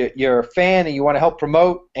just you're a fan and you want to help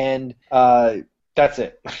promote, and that's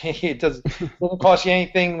it. It doesn't cost you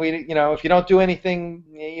anything. If you don't do anything,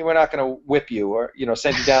 we're not going to whip you or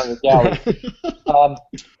send you down to the gallery.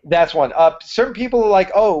 That's one. Certain people are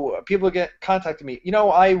like, people get contacting me.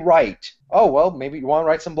 I write. Oh, well, maybe you want to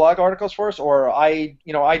write some blog articles for us, or I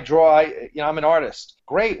draw. I'm an artist.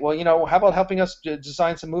 Great. Well, how about helping us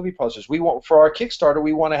design some movie posters? For our Kickstarter,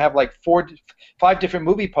 we want to have like 5 different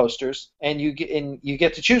movie posters, and you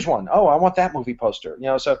get to choose one. Oh, I want that movie poster.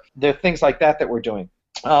 So there are things like that we're doing.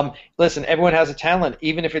 Listen, everyone has a talent,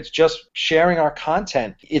 even if it's just sharing our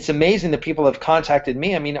content. It's amazing that people have contacted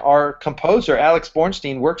me. I mean, our composer, Alex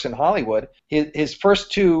Bornstein, works in Hollywood. His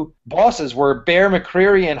first 2 bosses were Bear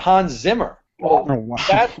McCreary and Hans Zimmer. Well, wow.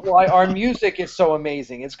 That's why our music is so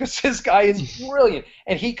amazing. It's because this guy is brilliant.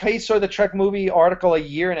 And he saw the Trek movie article a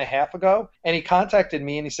year and a half ago, and he contacted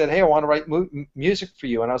me and he said, hey, I want to write music for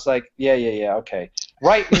you. And I was like, yeah, okay.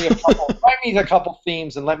 Write me a couple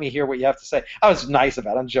themes and let me hear what you have to say. I was nice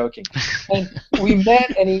about it. I'm joking. And we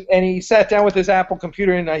met, and he sat down with his Apple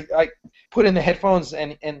computer, and I put in the headphones,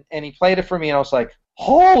 and he played it for me, and I was like,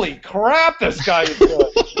 holy crap, this guy is good.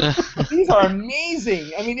 These are amazing.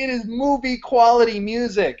 I mean, it is movie quality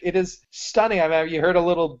music. It is stunning. I mean, you heard a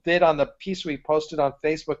little bit on the piece we posted on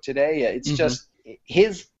Facebook today. It's just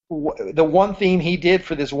the one theme he did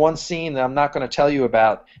for this one scene that I'm not going to tell you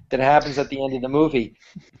about that happens at the end of the movie.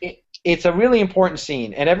 It's a really important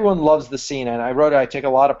scene, and everyone loves the scene. And I wrote it. I take a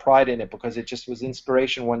lot of pride in it because it just was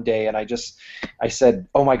inspiration one day. And I said,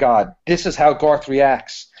 oh my God, this is how Garth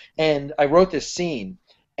reacts. And I wrote this scene,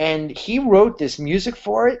 and he wrote this music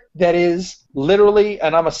for it that is literally,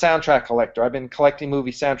 and I'm a soundtrack collector. I've been collecting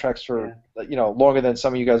movie soundtracks for longer than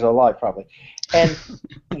some of you guys are alive, probably. And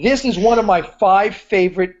this is one of my 5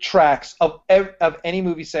 favorite tracks of any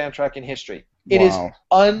movie soundtrack in history. It is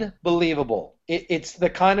unbelievable. it's the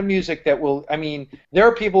kind of music that will. I mean, there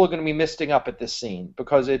are people who are going to be misting up at this scene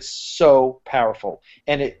because it's so powerful,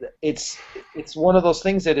 and it's one of those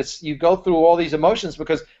things that you go through all these emotions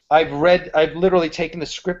because I've literally taken the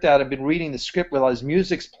script out and been reading the script while his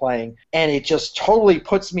music's playing, and it just totally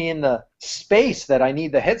puts me in the space that I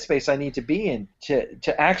need, the headspace I need to be in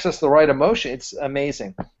to access the right emotion. It's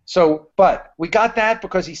amazing. So, but we got that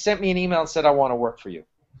because he sent me an email and said, I want to work for you.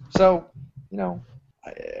 So,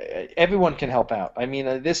 everyone can help out. I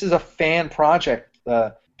mean, this is a fan project.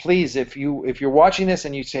 Please, if you're watching this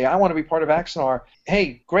and you say, I want to be part of Axanar,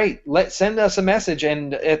 hey, great, send us a message,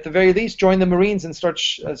 and at the very least, join the Marines and start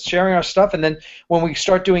sharing our stuff. And then when we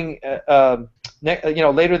start doing,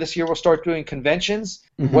 later this year, we'll start doing conventions.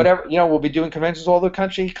 Mm-hmm. Whatever, we'll be doing conventions all over the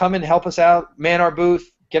country. Come and help us out, man our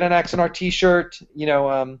booth. Get an Axanar T-shirt,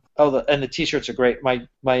 and the T-shirts are great. My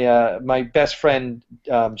best friend,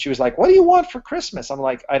 she was like, "What do you want for Christmas?" I'm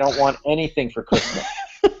like, "I don't want anything for Christmas."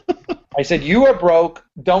 I said, "You are broke.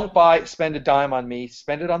 Don't spend a dime on me.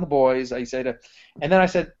 Spend it on the boys." I said, and then I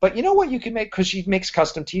said, "But you know what you can make?" Because she makes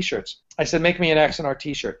custom T-shirts. I said, "Make me an Axanar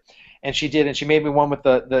T-shirt." And she did, and she made me one with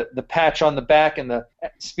the patch on the back and the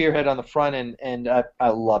spearhead on the front, and I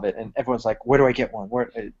love it. And everyone's like, "Where do I get one?"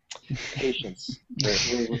 Patience.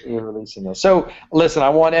 We're releasing those. So listen, I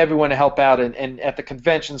want everyone to help out, and at the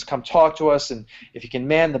conventions, come talk to us. And if you can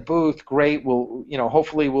man the booth, great. We'll,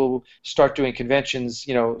 hopefully we'll start doing conventions.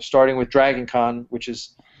 Starting with Dragon Con, which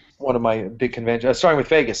is one of my big conventions. Starting with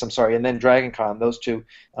Vegas, I'm sorry, and then Dragon Con. Those two.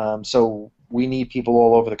 So we need people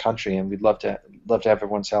all over the country, and we'd love to have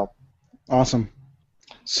everyone's help. Awesome.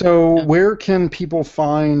 So where can people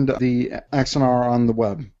find the Axanar on the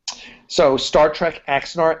web? So Star Trek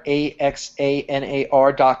Axanar,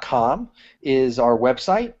 AXANAR.com is our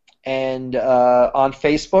website. And on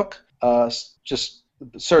Facebook, just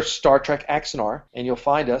search Star Trek Axanar, and you'll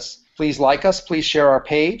find us. Please like us. Please share our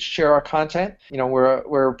page, share our content.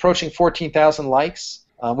 We're approaching 14,000 likes.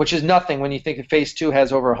 Which is nothing when you think that Phase 2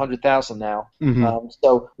 has over 100,000 now. Mm-hmm.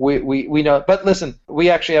 So we know. But listen,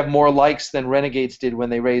 we actually have more likes than Renegades did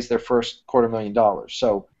when they raised their first $250,000.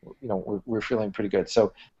 So we're feeling pretty good.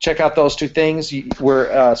 So check out those two things.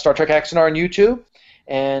 We're Star Trek Axanar on YouTube,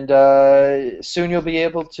 and soon you'll be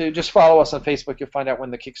able to just follow us on Facebook. You'll find out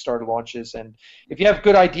when the Kickstarter launches. And if you have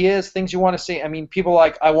good ideas, things you want to see, I mean, people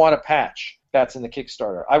like, I want a patch. That's in the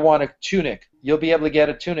Kickstarter. I want a tunic. You'll be able to get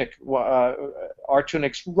a tunic. Our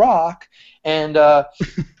tunics rock, and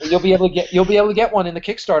you'll be able to get one in the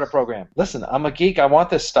Kickstarter program. Listen, I'm a geek. I want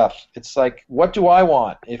this stuff. It's like, what do I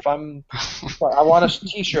want? I want a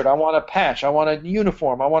T-shirt. I want a patch. I want a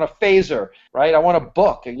uniform. I want a phaser. Right? I want a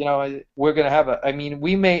book. We're gonna have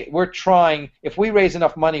we're trying. If we raise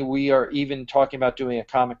enough money, we are even talking about doing a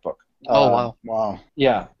comic book. Oh, wow.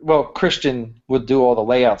 Yeah. Well, Christian would do all the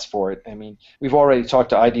layouts for it. I mean, we've already talked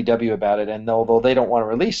to IDW about it, and although they don't want to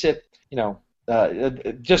release it,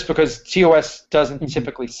 just because TOS doesn't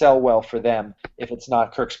typically sell well for them if it's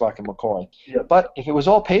not Kirk, Spock, and McCoy. Yep. But if it was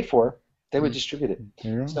all paid for, they would distribute it.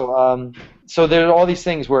 Yeah. So there are all these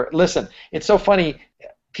things where, listen, it's so funny.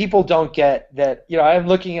 People don't get that. I'm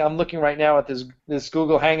looking right now at this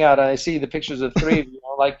Google Hangout, and I see the pictures of three of you.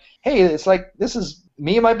 Like, hey, it's like, this is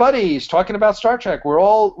me and my buddies talking about Star Trek.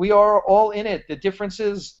 We are all in it. The difference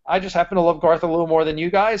is, I just happen to love Garth a little more than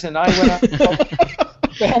you guys, and I went out and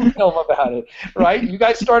fan film about it. Right? You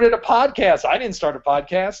guys started a podcast. I didn't start a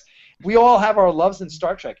podcast. We all have our loves in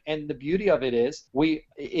Star Trek, and the beauty of it is we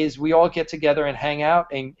all get together and hang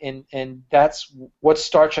out, and that's what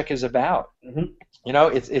Star Trek is about. Mm-hmm.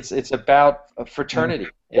 It's about fraternity.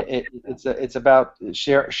 It's about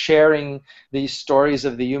sharing these stories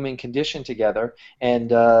of the human condition together.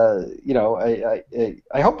 And I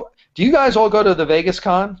hope. Do you guys all go to the Vegas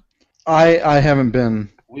Con? I haven't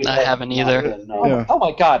been. I haven't either. No. Oh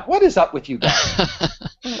my God! What is up with you guys?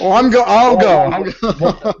 Well, I'll go.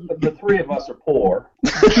 The three of us are poor.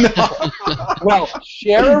 Well,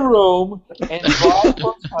 share a room and drive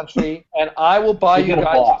cross country, and I will buy you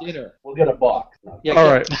guys dinner. We'll get a box. Yeah, all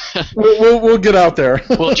right. We'll get out there.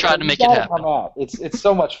 We'll try to make it happen. Come out. It's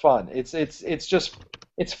so much fun. It's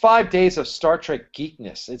 5 days of Star Trek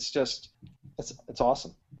geekness. It's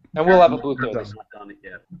awesome. And we'll have a booth there.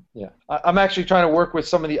 Yeah, I'm actually trying to work with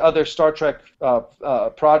some of the other Star Trek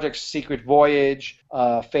projects, Secret Voyage,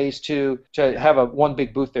 Phase 2, to have one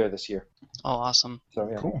big booth there this year. Oh, awesome! So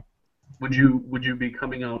yeah. Cool. Would you be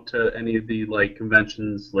coming out to any of the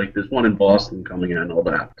conventions? Like there's one in Boston coming in and all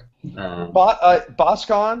that.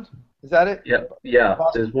 BosCon, Is that it? Yeah.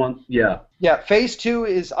 There's one. Yeah. Yeah, phase 2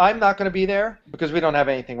 is I'm not going to be there because we don't have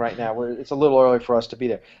anything right now. It's a little early for us to be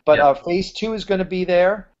there. But phase 2 is going to be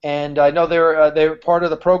there, and I know they're part of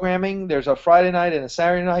the programming. There's a Friday night and a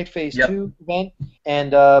Saturday night phase 2 event,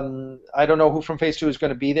 and I don't know who from phase 2 is going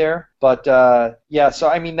to be there. But yeah, so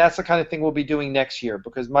I mean that's the kind of thing we'll be doing next year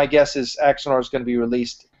because my guess is Axonar is going to be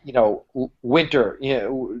released, winter,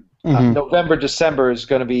 November, December is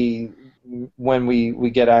going to be when we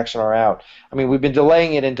get Axonar out. I mean, we've been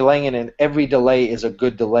delaying it, and every delay is a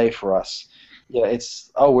good delay for us. Yeah,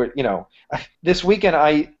 this weekend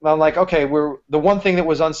I'm like, okay, the one thing that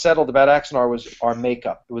was unsettled about Axonar was our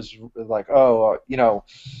makeup. It was like,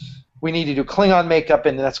 we need to do Klingon makeup,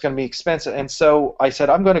 and that's going to be expensive. And so I said,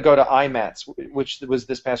 I'm going to go to IMATS, which was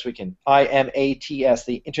this past weekend. IMATS,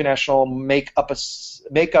 the International Makeup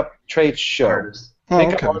Trade Show.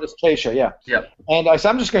 Artist trade show, yeah. Yep. And I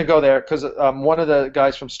said, I'm just going to go there because one of the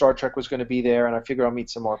guys from Star Trek was going to be there, and I figure I'll meet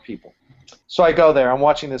some more people. So I go there. I'm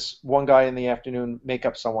watching this one guy in the afternoon make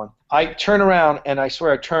up someone. I turn around, and I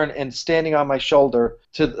swear I turn, and standing on my shoulder,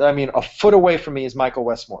 a foot away from me is Michael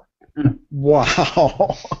Westmore.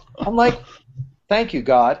 Wow. I'm like, thank you,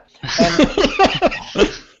 God.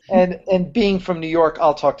 And being from New York,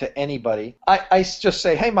 I'll talk to anybody. I just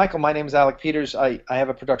say, hey, Michael, my name is Alec Peters. I have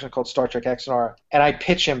a production called Star Trek Axonar, and I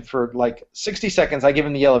pitch him for like 60 seconds. I give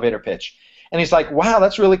him the elevator pitch. And he's like, wow,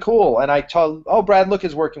 that's really cool. And I tell, Brad Look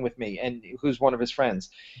is working with me, and who's one of his friends.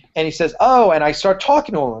 And he says, and I start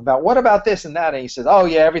talking to him about what about this and that. And he says,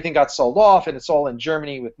 yeah, everything got sold off, and it's all in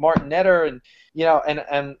Germany with Martin Netter. And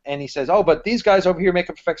and he says, but these guys over here,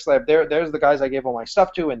 Makeup Effects Lab, there's the guys I gave all my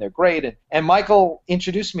stuff to, and they're great. And Michael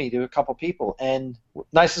introduced me to a couple people, and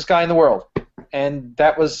nicest guy in the world. And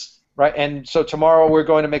that was right. And so tomorrow we're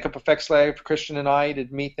going to Makeup Effects Lab, Christian and I, to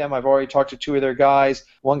meet them. I've already talked to 2 of their guys.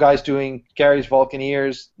 One guy's doing Gary's Vulcan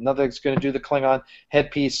ears. Another's going to do the Klingon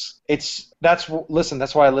headpiece. That's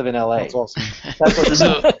why I live in LA. That's awesome.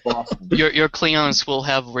 So your Klingons will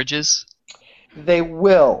have ridges? They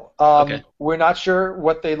will. Okay. We're not sure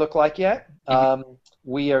what they look like yet.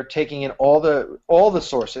 We are taking in all the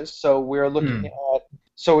sources. So we're looking at.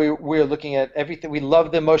 So we're looking at everything. We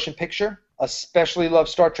love the motion picture. Especially love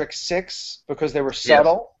Star Trek 6 because they were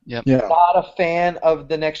subtle. Yep. Yeah. Not a fan of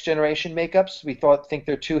the Next Generation makeups. We think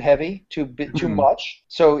they're too heavy, too much.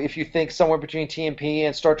 So if you think somewhere between TMP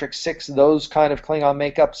and Star Trek 6, those kind of Klingon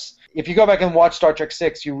makeups. If you go back and watch Star Trek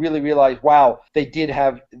 6, you really realize, wow, they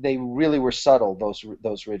really were subtle,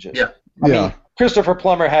 those ridges. Yeah. I mean, Christopher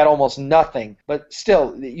Plummer had almost nothing, but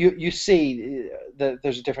still, you see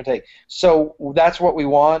there's a different take. So that's what we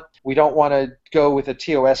want. We don't want to go with a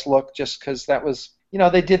TOS look just because that was,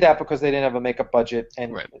 they did that because they didn't have a makeup budget,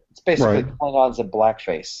 and it's basically Klingons in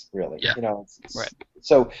blackface, really. Yeah.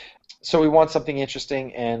 So we want something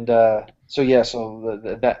interesting, and that's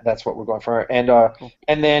what we're going for. And Cool.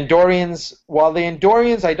 And the Andorians, while the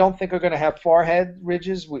Andorians I don't think are going to have forehead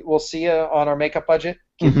ridges, we'll see on our makeup budget.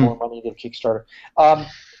 Give more money to Kickstarter.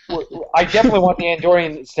 I definitely want the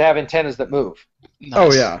Andorians to have antennas that move. Nice.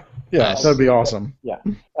 Oh yeah, Nice. that'd be awesome. Yeah,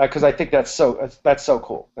 because I think that's so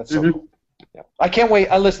cool. That's so cool. Yeah. I can't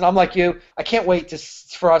wait. Listen, I'm like you. I can't wait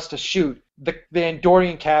for us to shoot the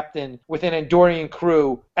Andorian captain with an Andorian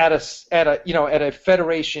crew at a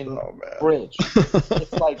Federation bridge.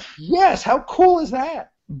 It's like, yes, how cool is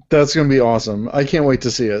that? That's gonna be awesome. I can't wait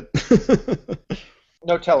to see it.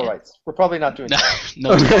 No Tellarites. We're probably not doing that.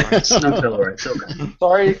 No tolerance. No Tellarites. Okay.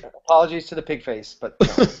 Sorry, apologies to the pig face, but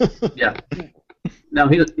Yeah. Now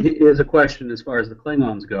here's a question as far as the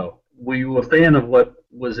Klingons go. Were you a fan of what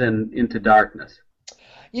was in Into Darkness?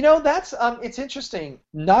 That's it's interesting.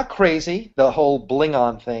 Not crazy, the whole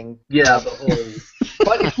Blingon thing. Yeah, the whole.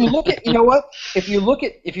 But if you look at,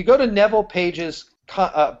 if you go to Neville Page's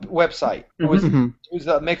website, who's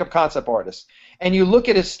the makeup concept artist, and you look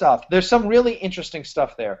at his stuff, there's some really interesting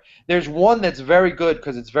stuff there. There's one that's very good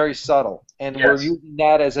because it's very subtle, and we're using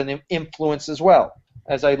that as an influence as well.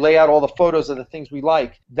 As I lay out all the photos of the things we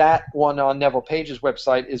like, that one on Neville Page's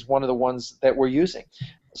website is one of the ones that we're using.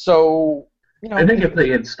 So, I think if they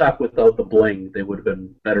had stuck without the bling, they would have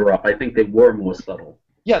been better off. I think they were more subtle.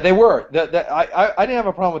 Yeah, they were. I didn't have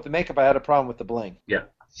a problem with the makeup. I had a problem with the bling. Yeah.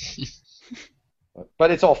 But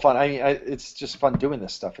it's all fun. It's just fun doing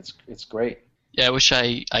this stuff. It's great. Yeah, I wish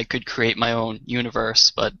I could create my own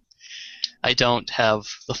universe, but I don't have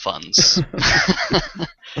the funds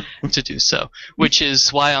to do so, which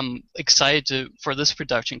is why I'm excited for this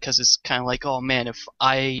production, because it's kind of like, oh man, if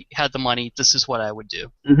I had the money, this is what I would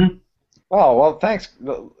do. Mm-hmm. Oh, well, thanks.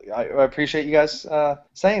 I appreciate you guys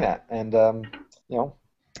saying that, and Well,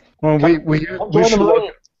 we should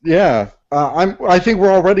look. yeah. I think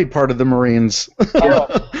we're already part of the Marines. Yeah,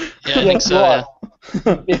 I think so.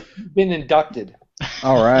 Yeah. Been inducted.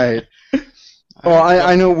 All right. Well,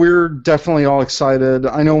 I know we're definitely all excited.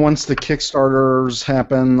 I know once the Kickstarters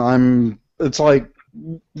happen, it's like,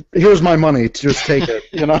 here's my money, just take it,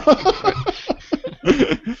 you know?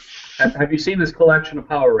 Have you seen this collection of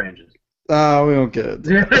Power Rangers? We don't get it.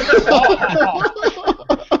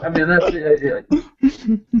 I mean, that's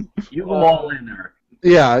you go all in there.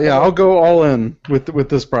 Yeah, I'll go all in with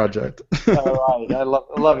this project. All right, I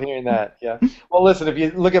love hearing that. Yeah. Well, listen, if you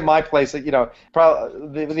look at my place, you know,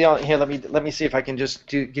 probably here. Let me see if I can just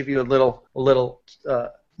give you a little.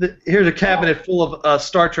 Here's a cabinet full of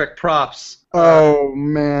Star Trek props. Oh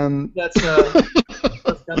man. That's kind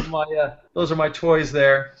of my. Those are my toys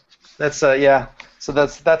there. That's yeah. So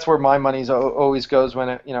that's where my money always goes when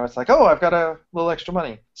it's like, oh, I've got a little extra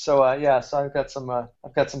money. So yeah, so I've got some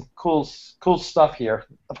cool stuff here.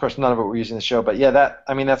 Of course, none of it we're using the show, but yeah,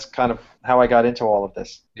 that's kind of how I got into all of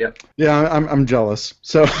this. Yep. Yeah, I'm jealous.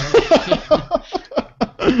 So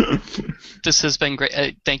This has been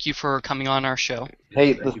great. Thank you for coming on our show.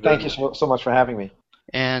 Hey, thank you so much for having me.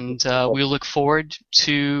 And we look forward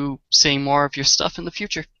to seeing more of your stuff in the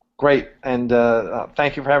future. Great, and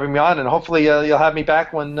thank you for having me on, and hopefully you'll have me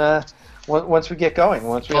back once we get going.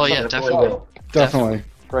 Definitely.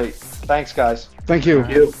 Great. Thanks, guys. Thank you.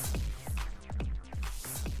 Thank you.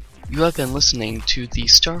 You have been listening to the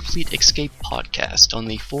Starfleet Escape podcast on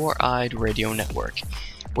the Four-Eyed Radio Network,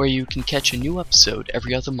 where you can catch a new episode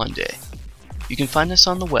every other Monday. You can find us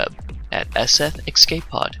on the web at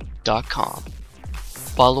sfescapepod.com.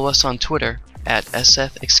 Follow us on Twitter at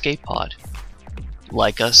sfescapepod.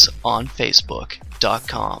 Like us on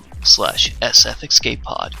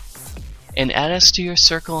Facebook.com/sfescapepod. And add us to your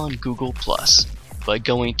circle on Google Plus by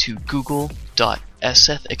going to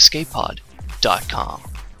google.sfescapepod.com.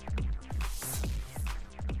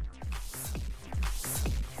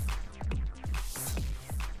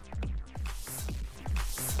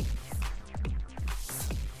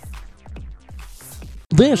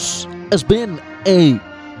 This has been a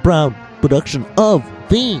proud production of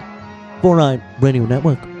the Four-Eyed Radio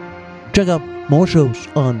Network. Check out more shows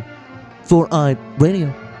on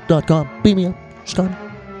foureyedradio.com. Beam me up, Scotty.